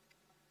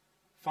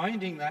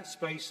 Finding that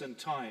space and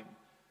time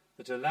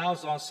that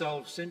allows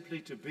ourselves simply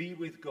to be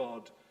with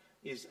God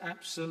is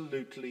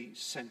absolutely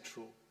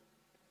central,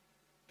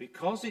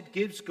 because it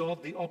gives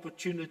God the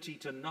opportunity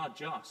to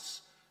nudge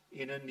us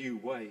in a new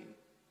way.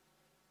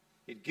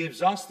 It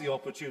gives us the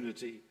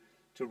opportunity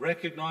to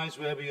recognize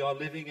where we are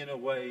living in a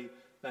way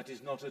that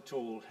is not at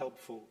all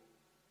helpful.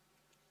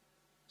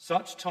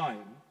 Such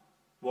time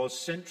was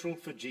central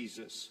for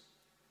Jesus,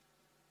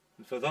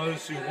 and for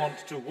those who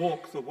want to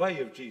walk the way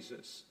of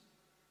Jesus,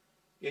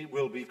 it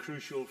will be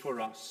crucial for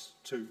us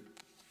too.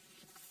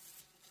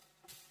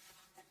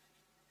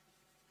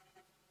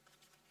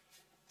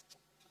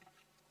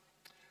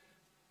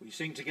 We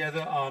sing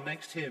together our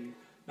next hymn,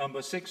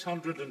 number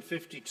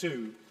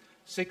 652,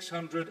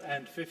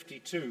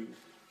 652,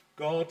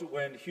 God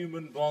When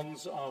Human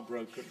Bonds Are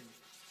Broken.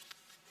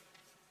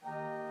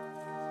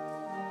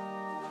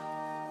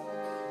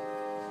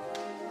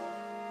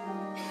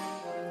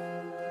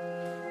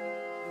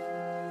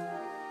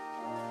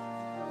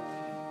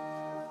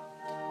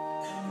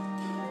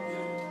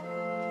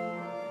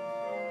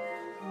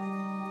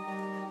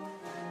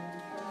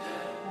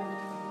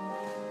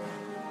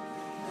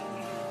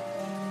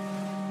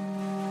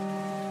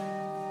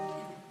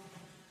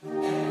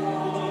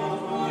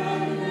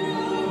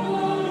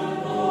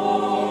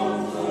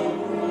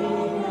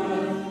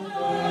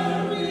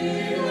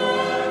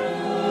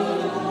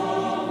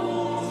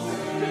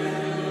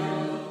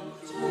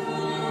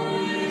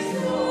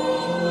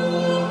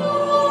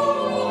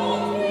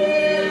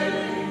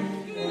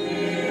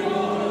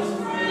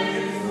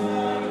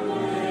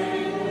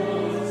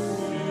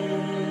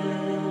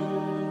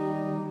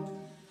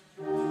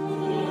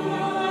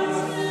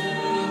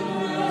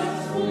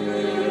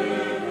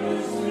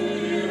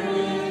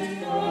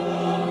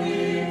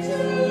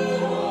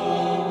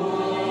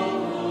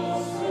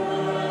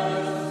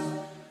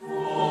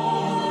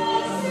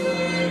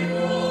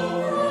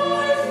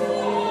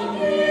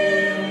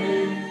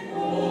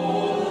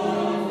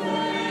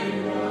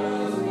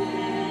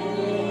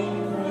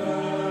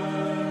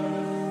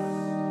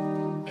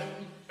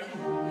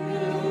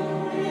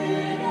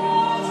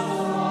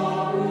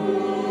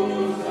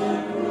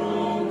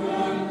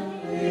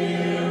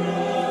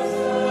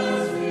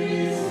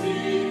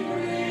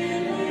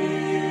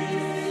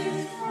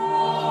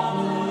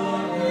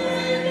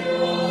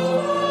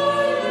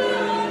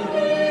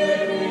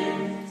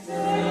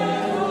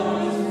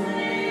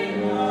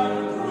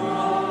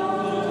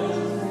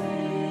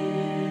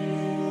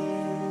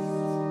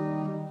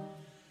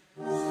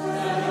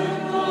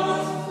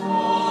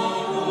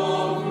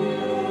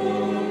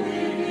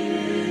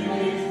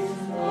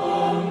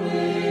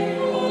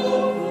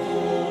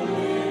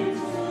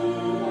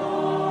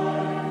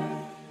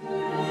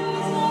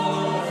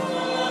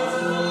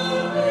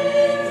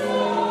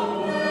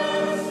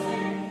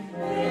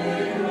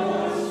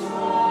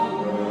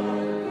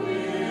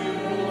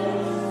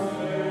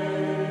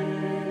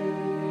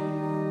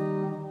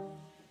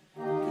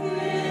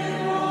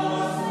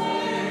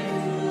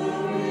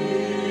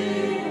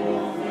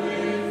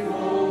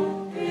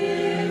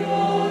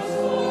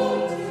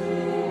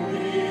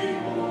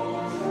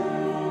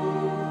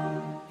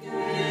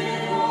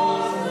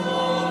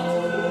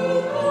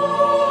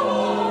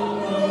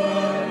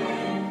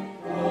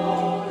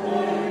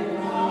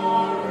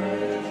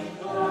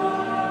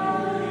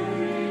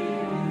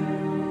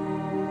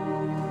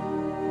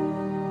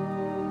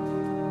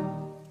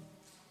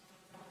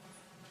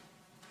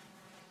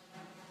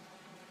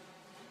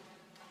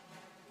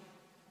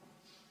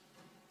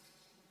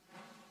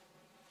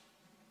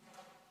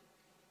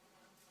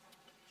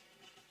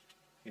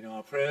 In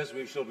our prayers,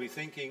 we shall be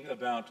thinking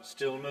about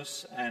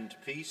stillness and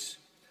peace.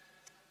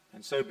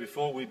 And so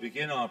before we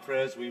begin our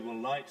prayers, we will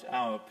light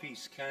our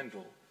peace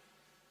candle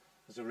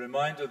as a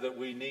reminder that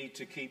we need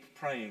to keep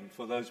praying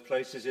for those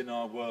places in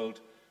our world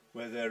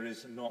where there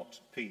is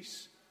not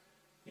peace.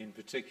 In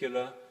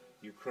particular,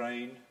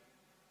 Ukraine,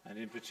 and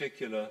in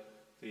particular,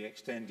 the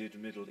extended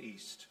Middle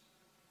East.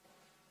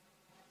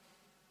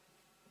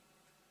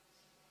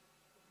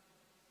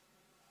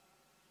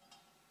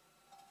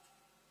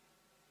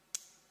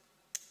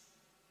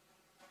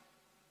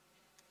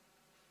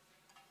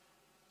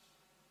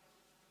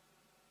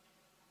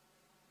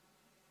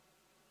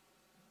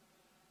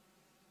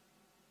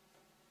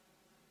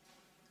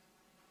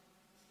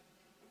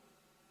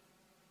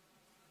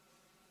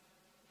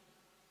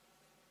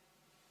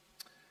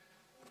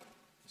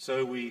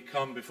 So we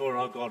come before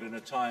our God in a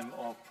time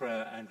of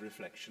prayer and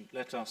reflection.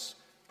 Let us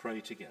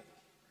pray together.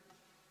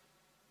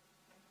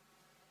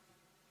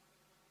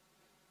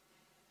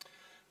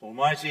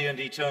 Almighty and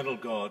eternal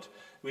God,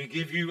 we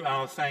give you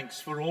our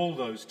thanks for all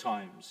those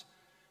times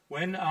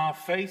when our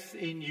faith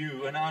in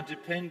you and our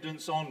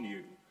dependence on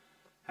you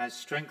has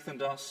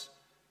strengthened us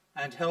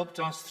and helped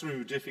us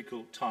through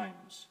difficult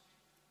times.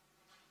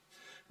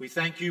 We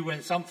thank you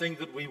when something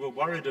that we were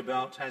worried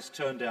about has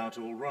turned out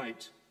all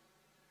right,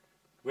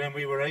 when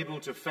we were able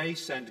to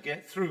face and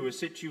get through a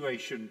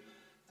situation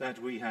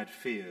that we had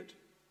feared.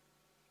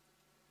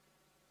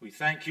 We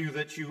thank you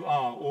that you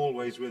are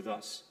always with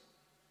us,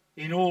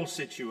 in all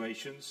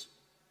situations,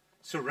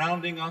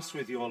 surrounding us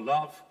with your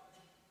love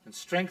and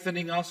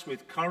strengthening us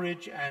with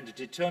courage and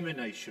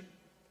determination,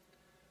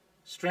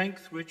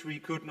 strength which we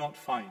could not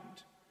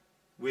find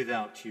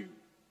without you.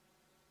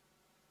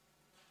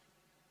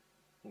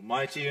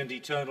 Almighty and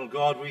eternal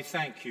God, we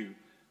thank you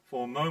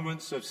for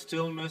moments of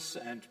stillness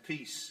and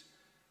peace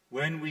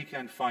when we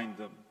can find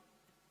them,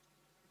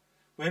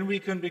 when we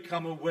can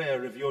become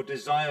aware of your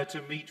desire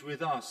to meet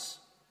with us,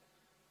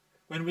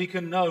 when we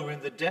can know in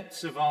the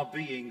depths of our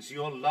beings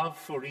your love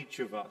for each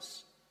of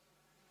us,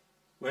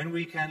 when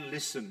we can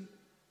listen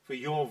for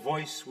your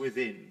voice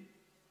within,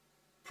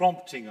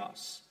 prompting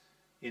us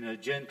in a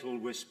gentle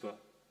whisper.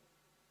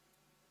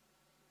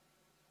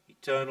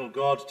 Eternal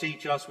God,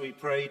 teach us, we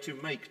pray, to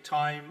make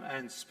time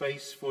and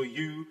space for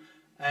you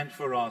and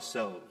for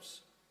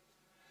ourselves,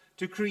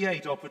 to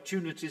create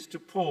opportunities to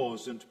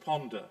pause and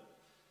ponder,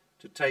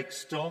 to take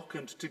stock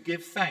and to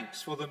give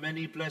thanks for the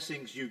many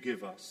blessings you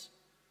give us,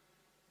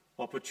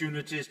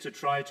 opportunities to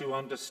try to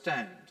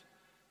understand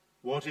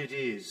what it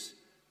is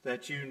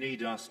that you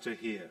need us to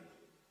hear.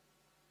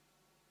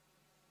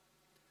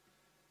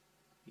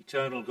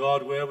 Eternal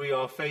God, where we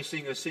are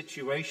facing a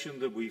situation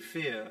that we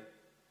fear,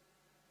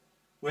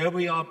 where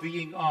we are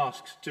being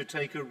asked to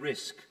take a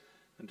risk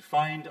and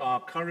find our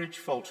courage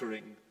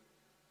faltering,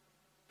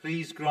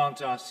 please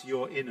grant us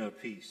your inner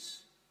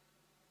peace.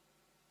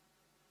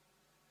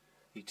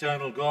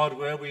 Eternal God,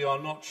 where we are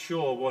not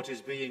sure what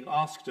is being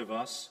asked of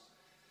us,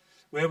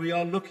 where we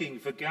are looking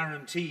for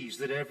guarantees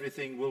that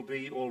everything will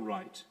be all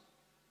right,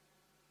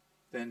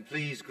 then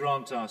please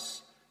grant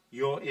us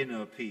your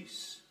inner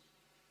peace.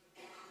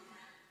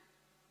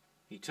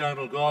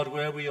 Eternal God,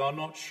 where we are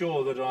not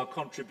sure that our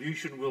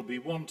contribution will be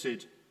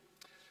wanted,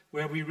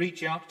 where we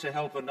reach out to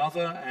help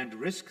another and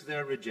risk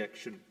their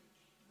rejection,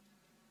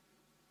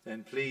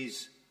 then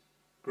please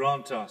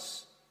grant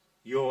us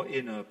your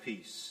inner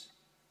peace.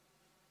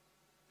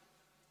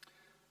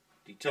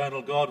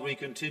 Eternal God, we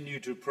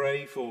continue to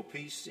pray for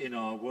peace in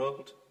our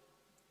world,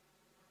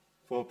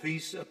 for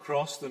peace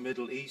across the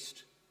Middle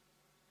East,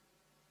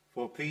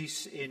 for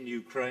peace in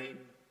Ukraine.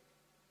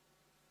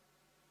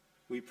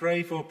 We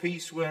pray for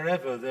peace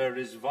wherever there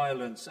is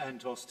violence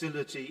and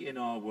hostility in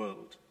our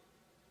world,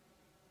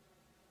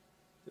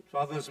 that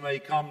others may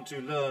come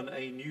to learn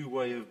a new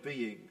way of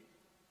being,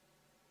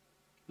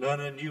 learn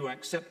a new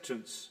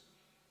acceptance,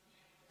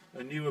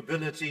 a new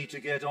ability to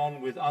get on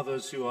with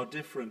others who are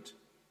different,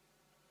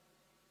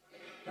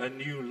 a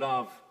new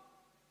love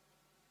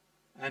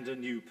and a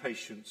new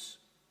patience.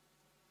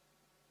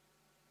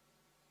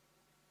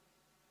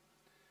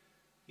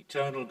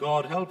 Eternal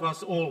God, help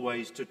us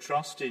always to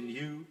trust in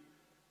you,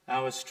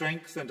 our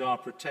strength and our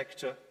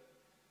protector,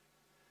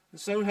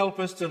 and so help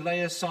us to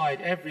lay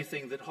aside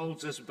everything that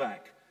holds us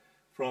back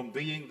from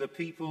being the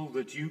people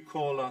that you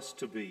call us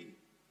to be.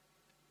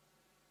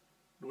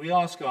 We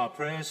ask our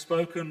prayers,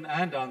 spoken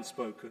and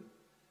unspoken,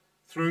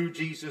 through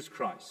Jesus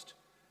Christ,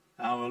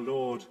 our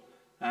Lord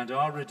and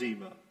our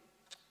Redeemer.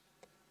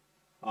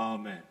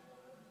 Amen.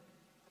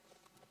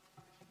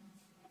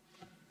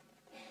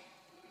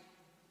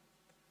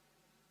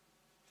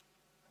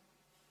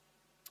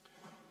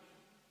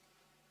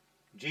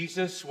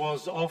 Jesus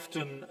was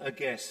often a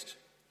guest.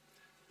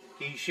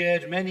 He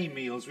shared many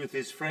meals with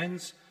his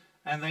friends,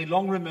 and they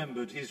long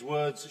remembered his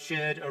words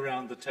shared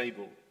around the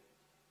table.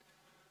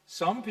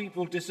 Some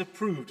people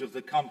disapproved of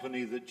the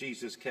company that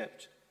Jesus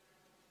kept,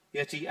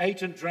 yet he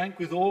ate and drank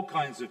with all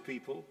kinds of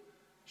people,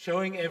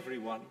 showing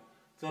everyone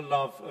the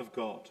love of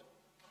God.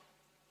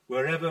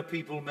 Wherever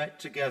people met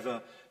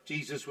together,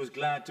 Jesus was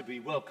glad to be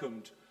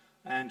welcomed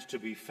and to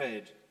be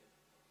fed.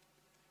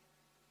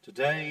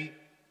 Today,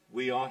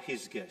 we are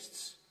his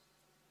guests.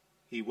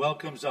 He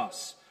welcomes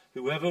us,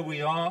 whoever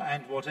we are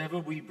and whatever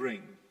we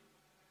bring,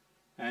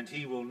 and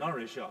he will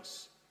nourish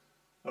us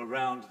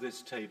around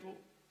this table.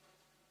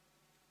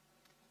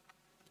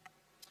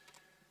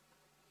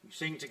 We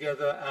sing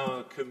together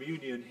our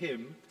communion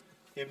hymn,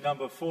 hymn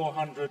number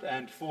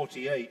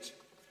 448.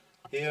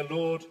 Here,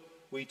 Lord,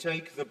 we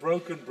take the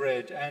broken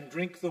bread and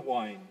drink the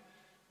wine,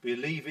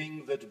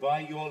 believing that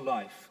by your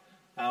life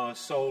our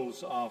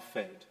souls are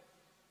fed.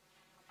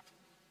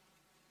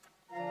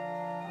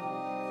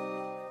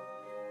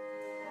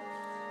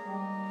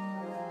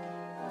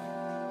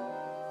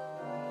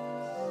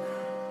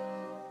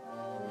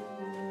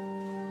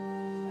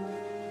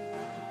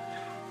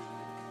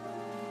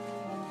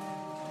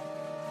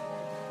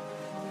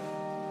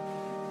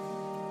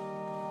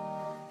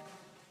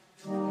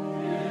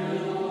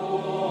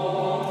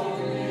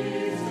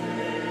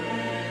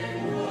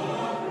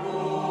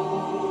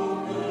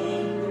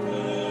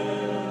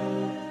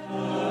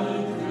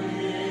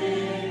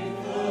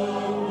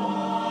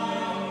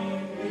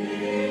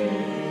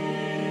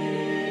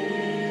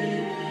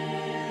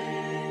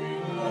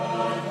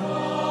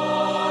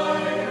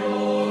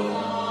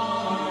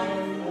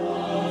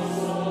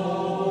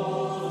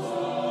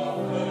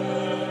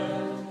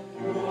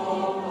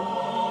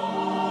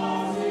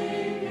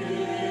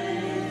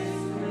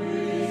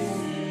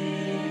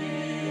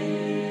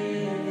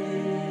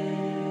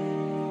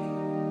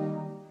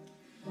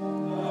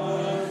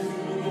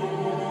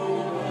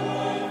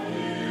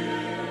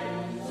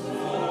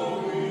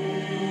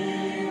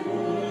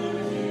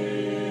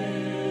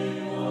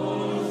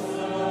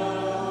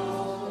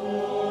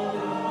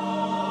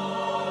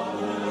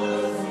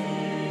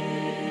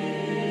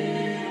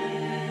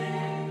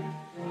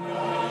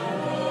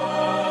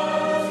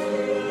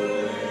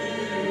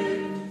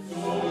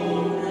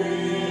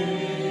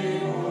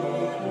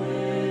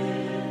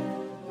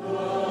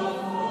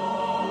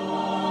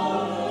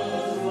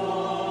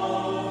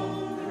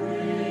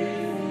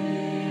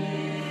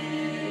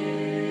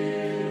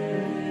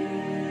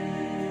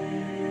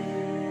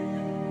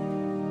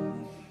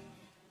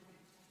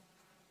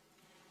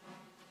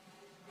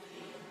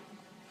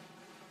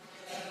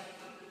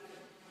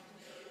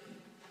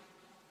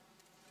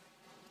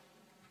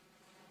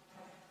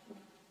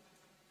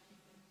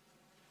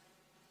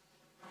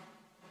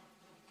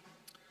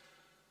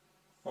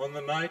 On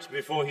the night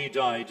before he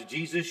died,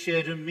 Jesus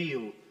shared a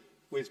meal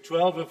with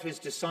 12 of his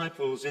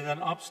disciples in an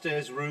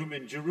upstairs room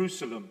in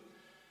Jerusalem,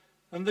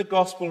 and the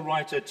gospel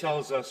writer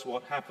tells us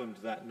what happened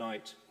that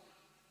night.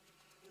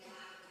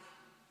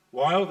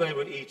 While they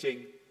were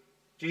eating,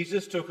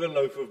 Jesus took a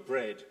loaf of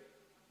bread,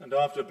 and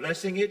after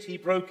blessing it, he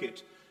broke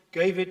it,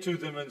 gave it to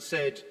them and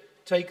said,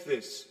 "Take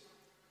this.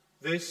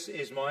 This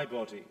is my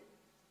body."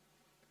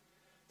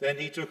 Then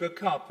he took a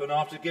cup, and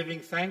after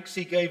giving thanks,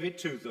 he gave it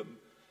to them,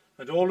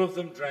 and all of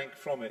them drank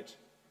from it.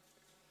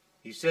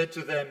 He said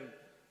to them,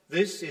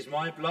 "This is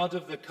my blood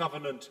of the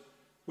covenant,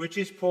 which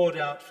is poured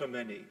out for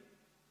many.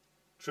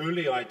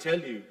 Truly I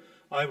tell you,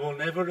 I will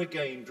never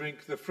again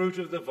drink the fruit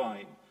of the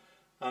vine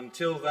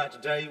until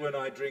that day when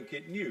I drink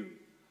it new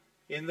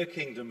in the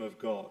kingdom of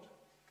God."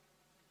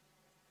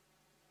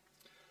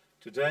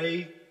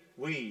 Today,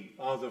 we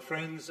are the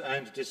friends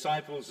and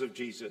disciples of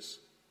Jesus.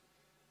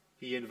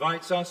 He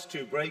invites us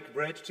to break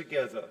bread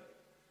together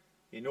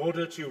in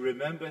order to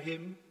remember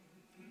him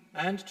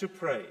and to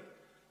pray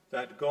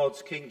that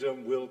God's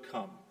kingdom will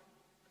come.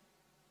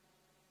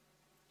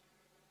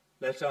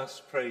 Let us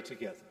pray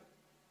together.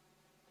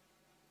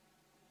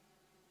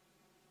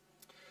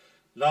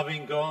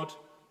 Loving God,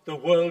 the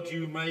world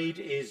you made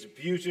is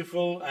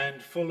beautiful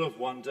and full of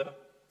wonder.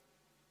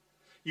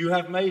 You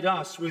have made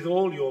us with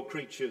all your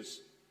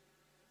creatures,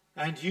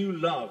 and you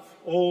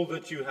love all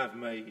that you have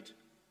made.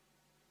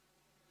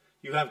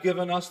 You have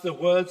given us the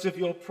words of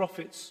your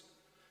prophets,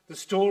 the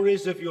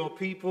stories of your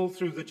people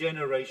through the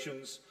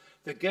generations,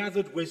 the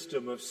gathered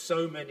wisdom of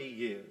so many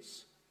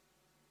years.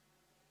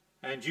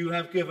 And you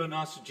have given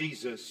us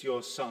Jesus,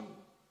 your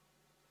Son,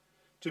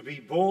 to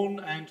be born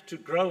and to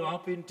grow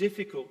up in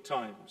difficult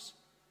times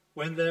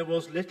when there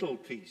was little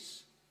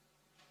peace.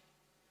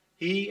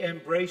 He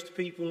embraced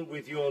people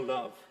with your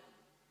love.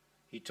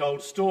 He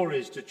told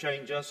stories to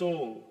change us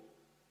all.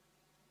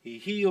 He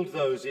healed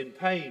those in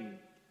pain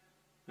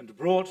and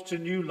brought to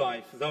new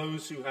life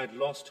those who had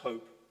lost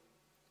hope.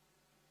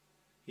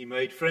 He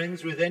made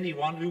friends with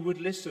anyone who would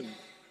listen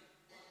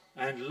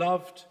and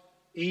loved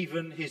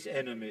even his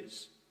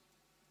enemies.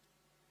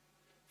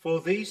 For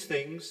these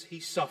things he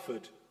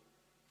suffered.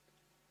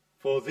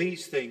 For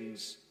these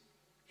things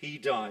he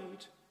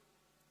died.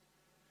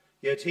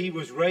 Yet he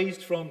was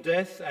raised from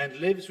death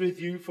and lives with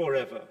you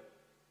forever.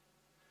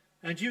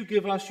 And you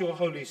give us your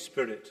Holy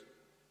Spirit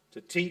to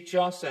teach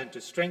us and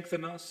to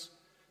strengthen us,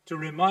 to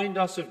remind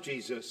us of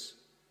Jesus,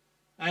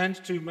 and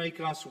to make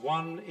us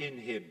one in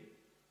him.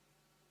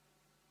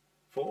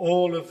 For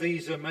all of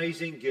these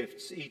amazing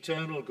gifts,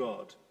 eternal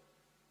God,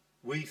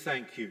 we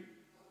thank you.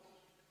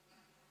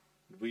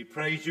 We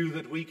praise you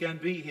that we can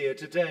be here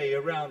today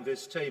around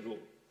this table,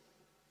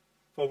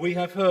 for we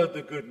have heard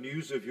the good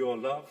news of your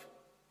love.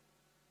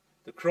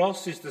 The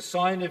cross is the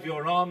sign of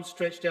your arm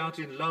stretched out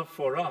in love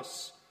for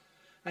us,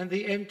 and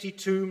the empty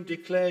tomb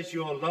declares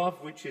your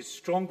love, which is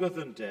stronger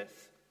than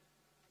death.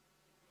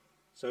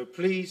 So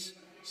please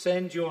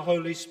send your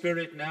Holy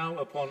Spirit now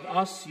upon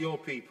us, your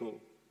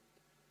people,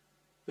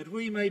 that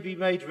we may be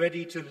made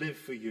ready to live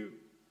for you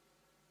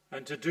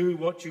and to do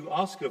what you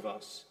ask of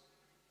us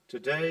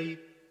today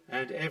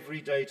and every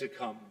day to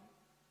come.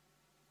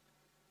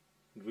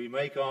 And we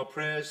make our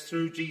prayers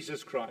through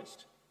Jesus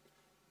Christ,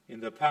 in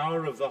the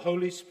power of the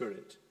Holy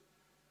Spirit,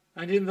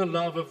 and in the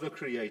love of the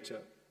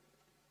Creator,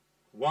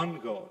 one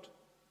God,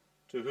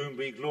 to whom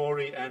be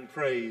glory and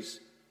praise,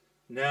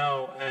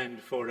 now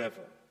and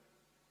forever.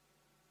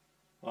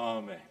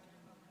 Amen.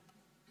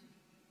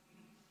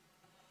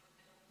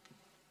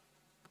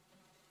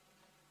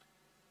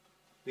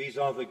 These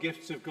are the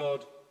gifts of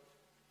God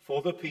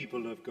for the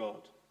people of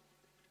God.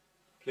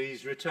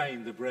 Please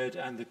retain the bread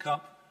and the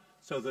cup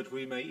so that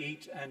we may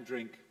eat and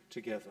drink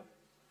together.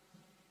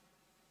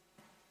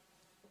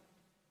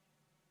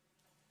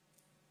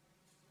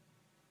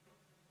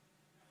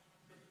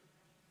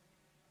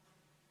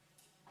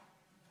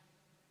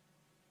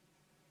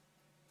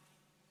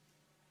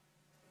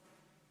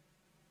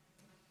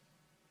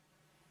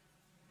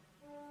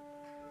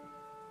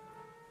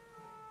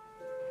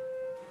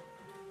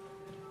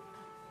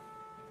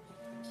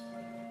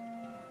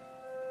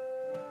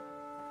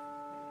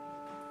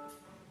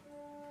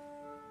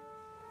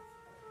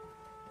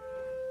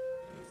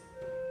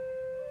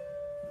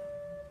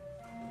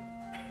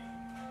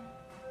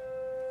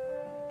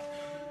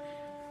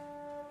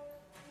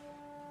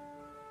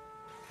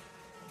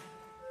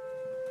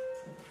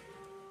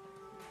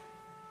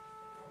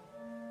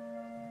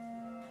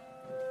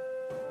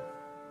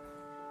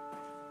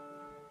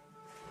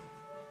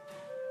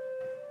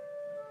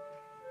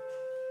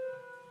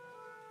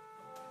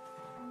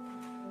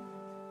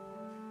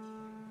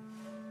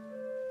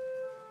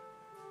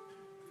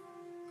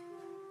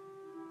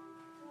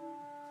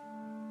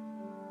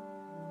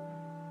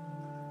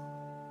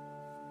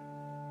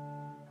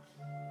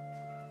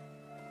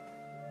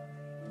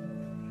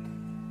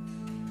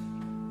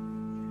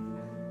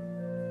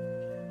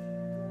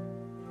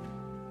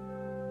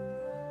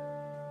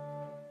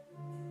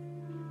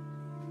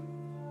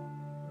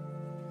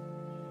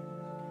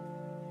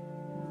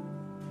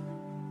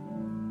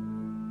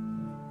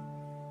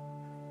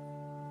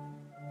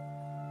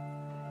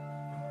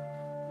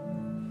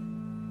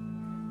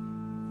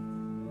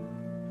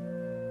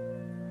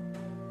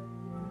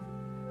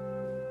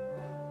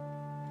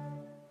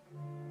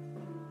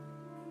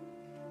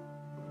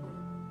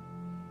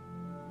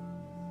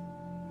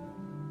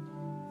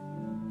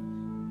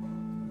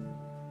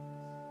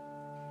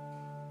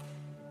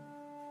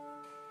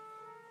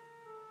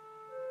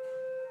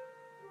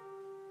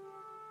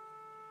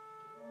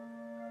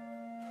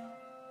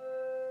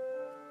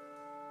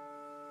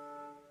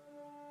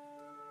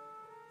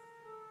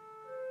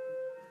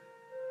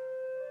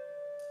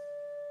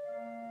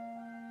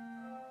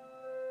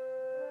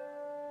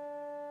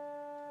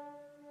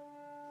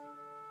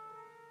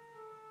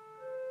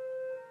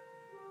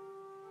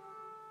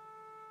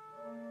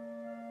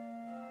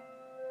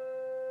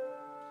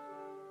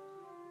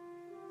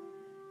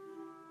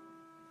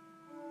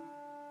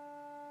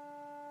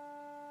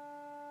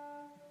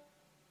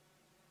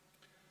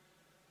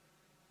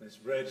 This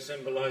bread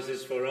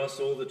symbolizes for us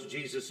all that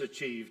Jesus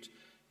achieved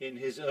in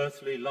his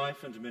earthly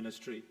life and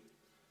ministry,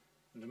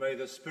 and may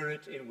the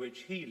spirit in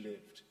which he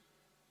lived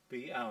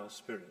be our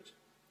spirit.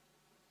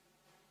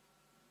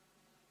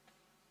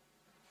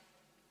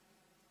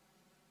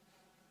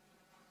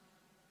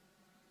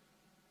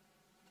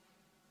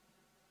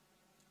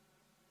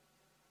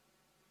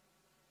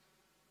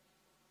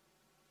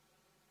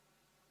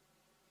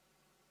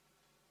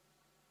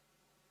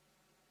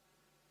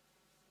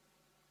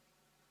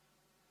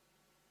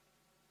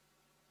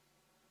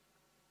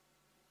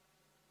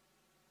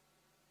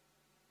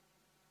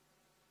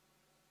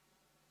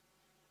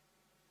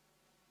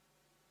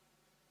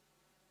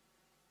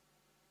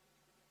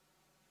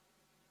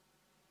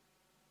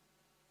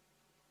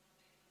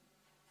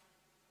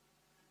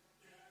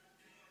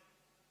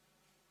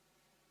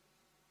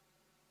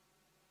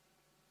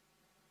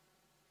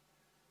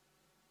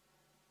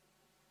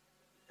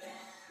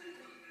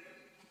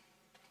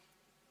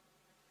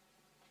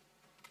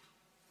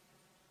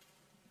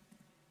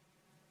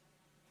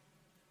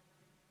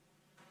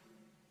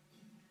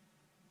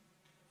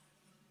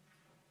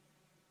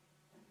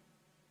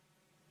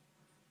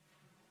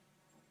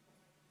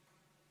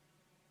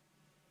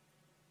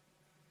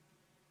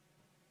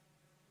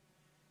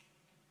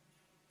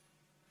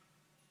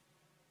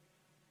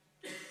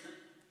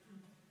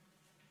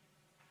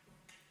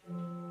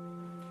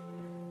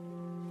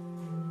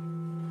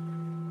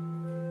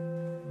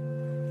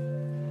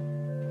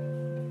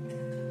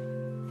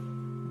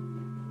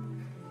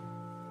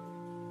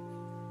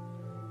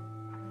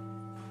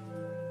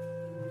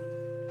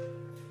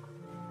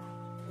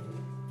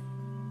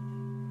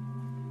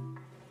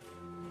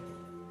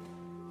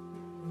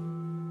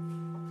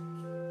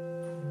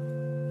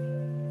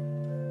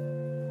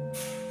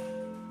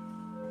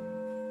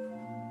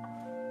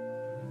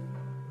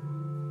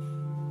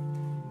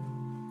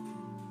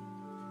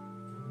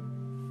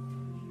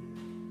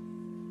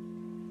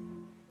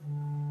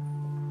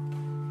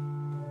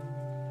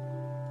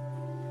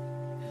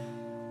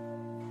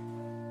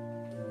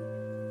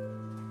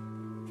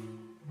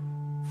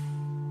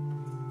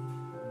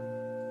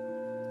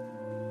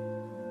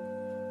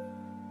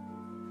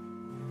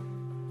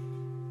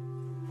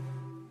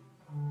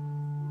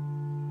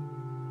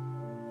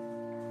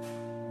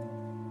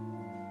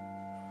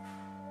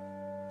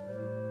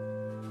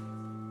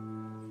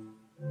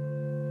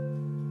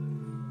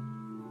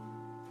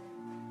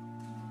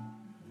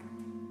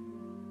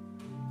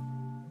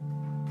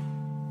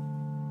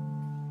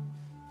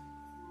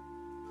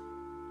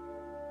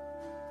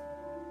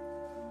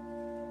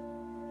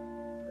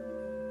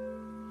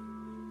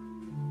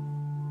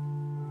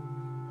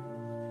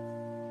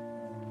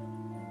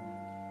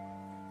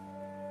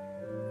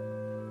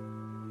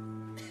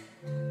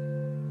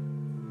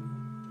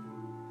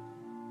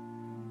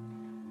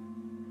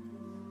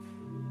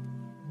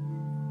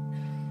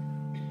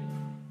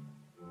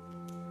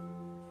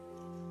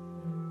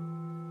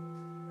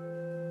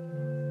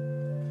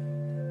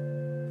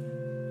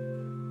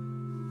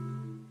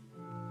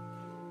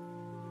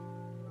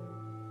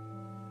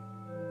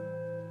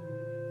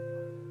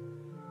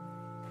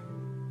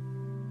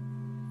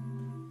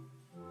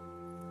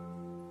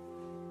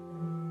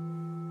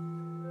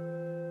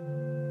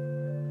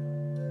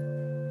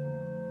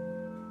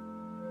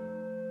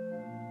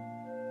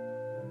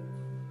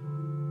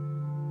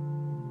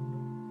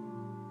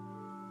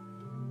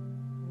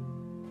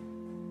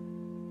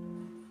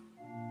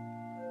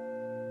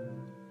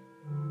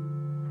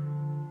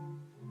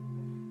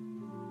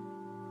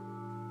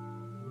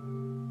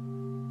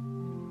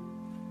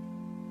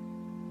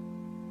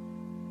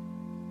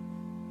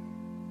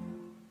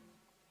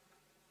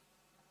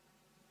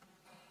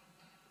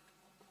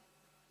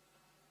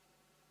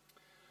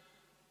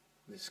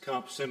 This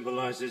cup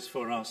symbolizes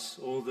for us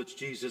all that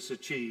Jesus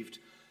achieved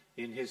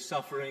in his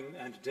suffering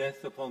and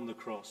death upon the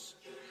cross.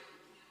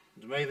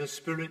 And may the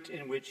spirit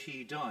in which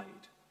he died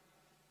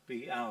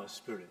be our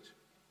spirit.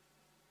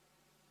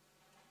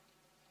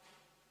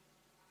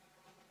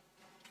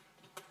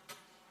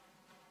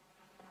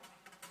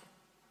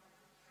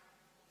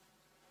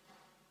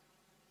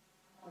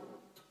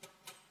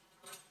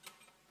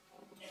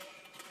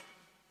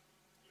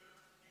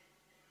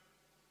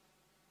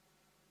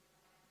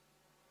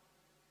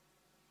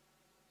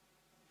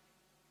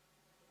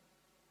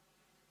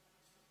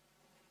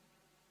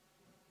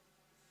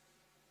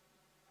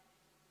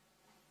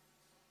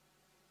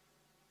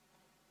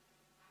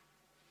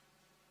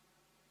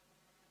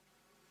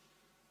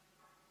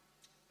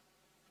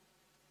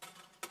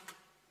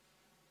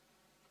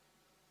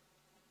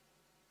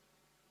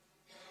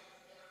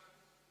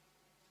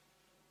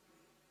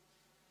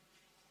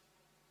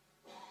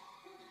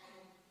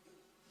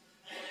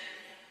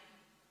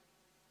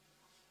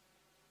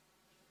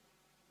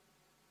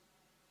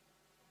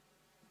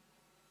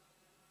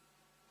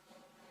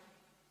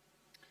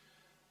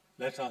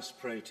 Let us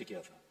pray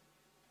together.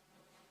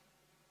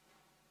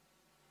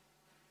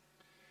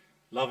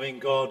 Loving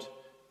God,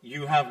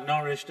 you have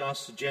nourished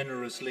us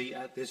generously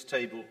at this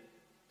table.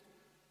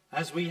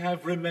 As we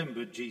have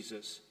remembered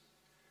Jesus,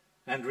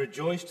 and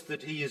rejoiced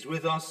that he is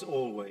with us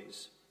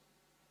always.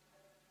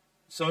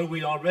 So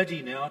we are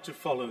ready now to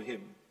follow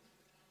him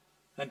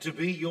and to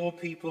be your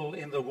people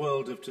in the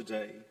world of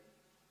today.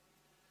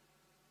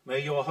 May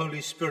your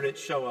Holy Spirit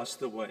show us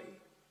the way.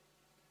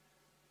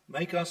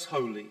 Make us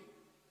holy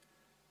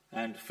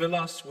and fill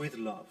us with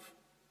love.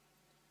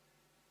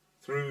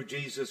 Through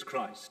Jesus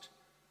Christ,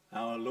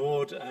 our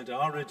Lord and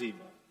our Redeemer.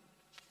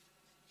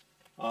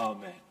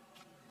 Amen.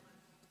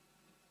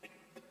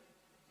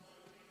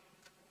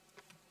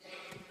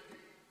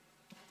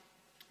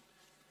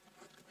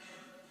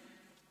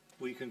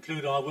 We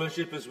conclude our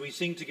worship as we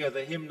sing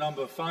together hymn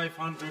number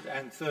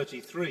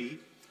 533,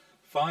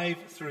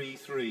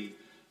 533,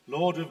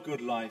 Lord of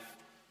good life,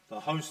 the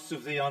hosts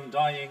of the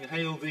undying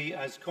hail thee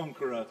as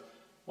conqueror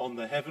on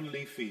the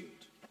heavenly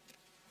field.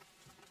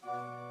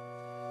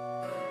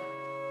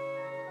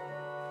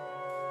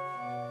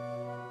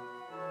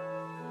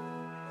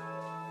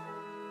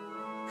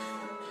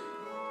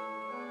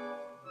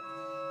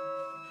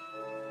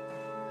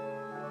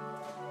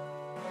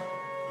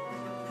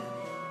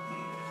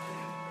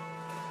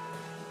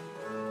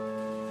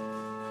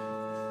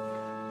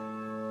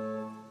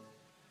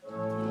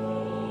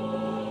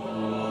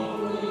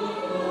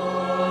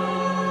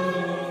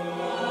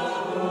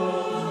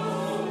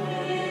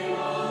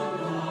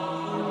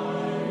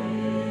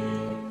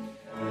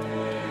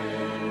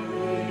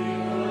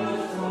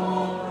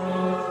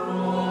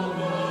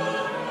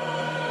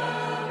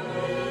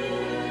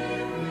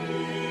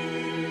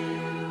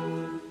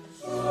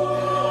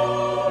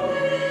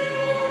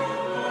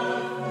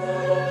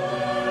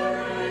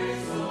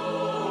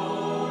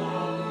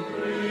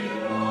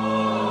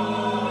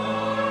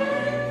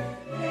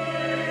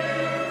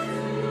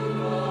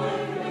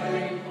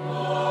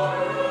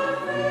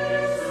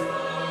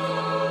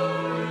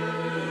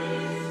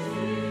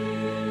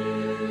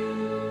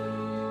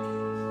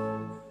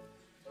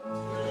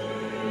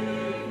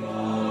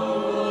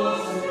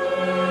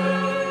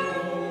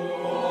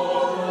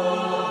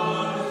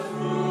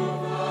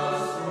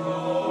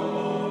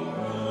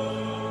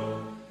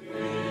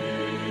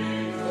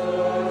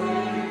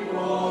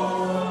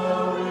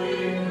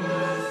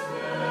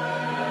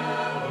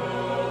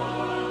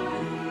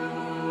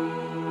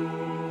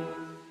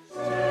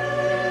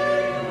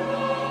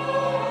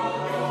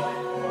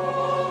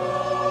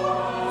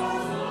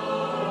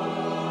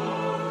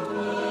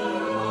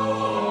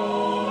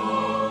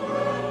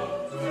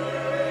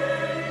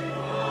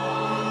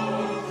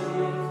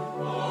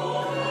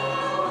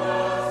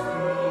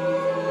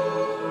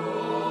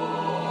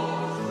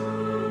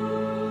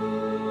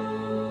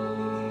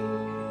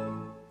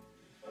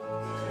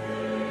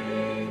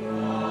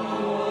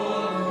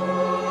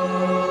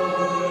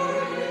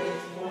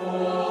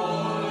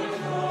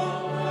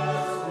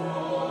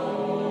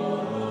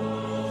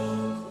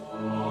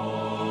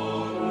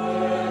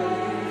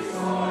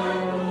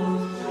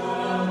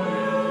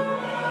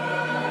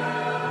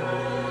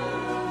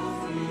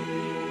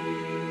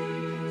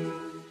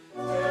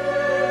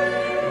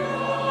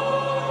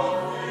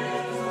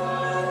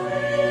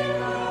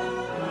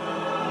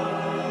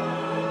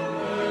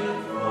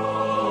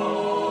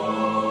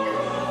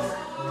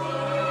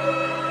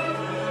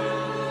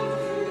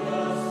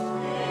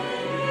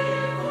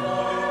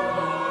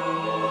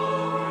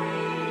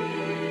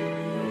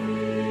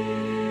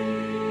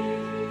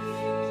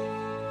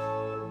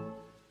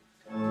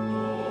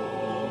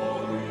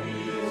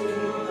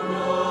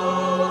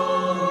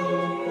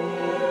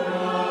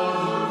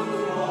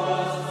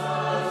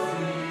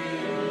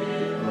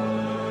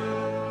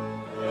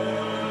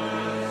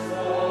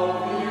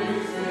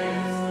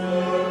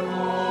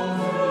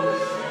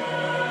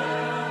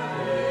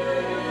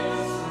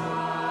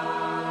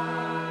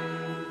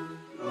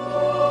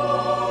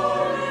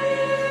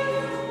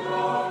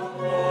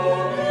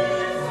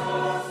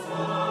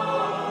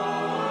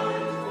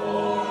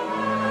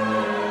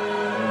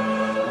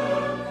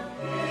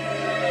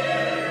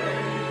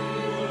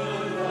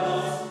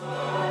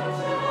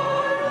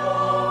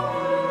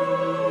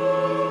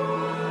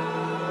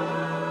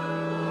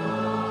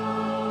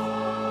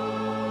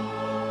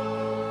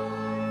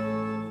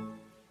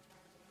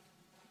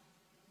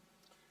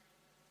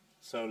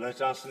 So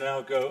let us now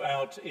go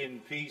out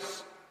in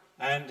peace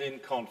and in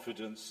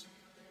confidence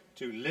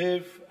to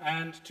live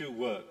and to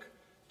work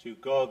to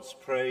God's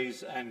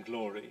praise and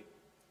glory.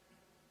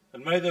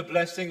 And may the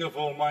blessing of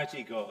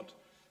Almighty God,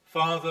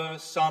 Father,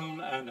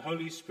 Son, and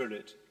Holy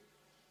Spirit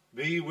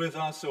be with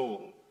us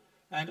all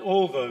and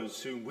all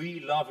those whom we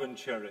love and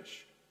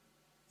cherish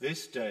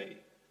this day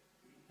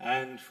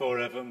and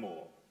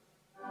forevermore.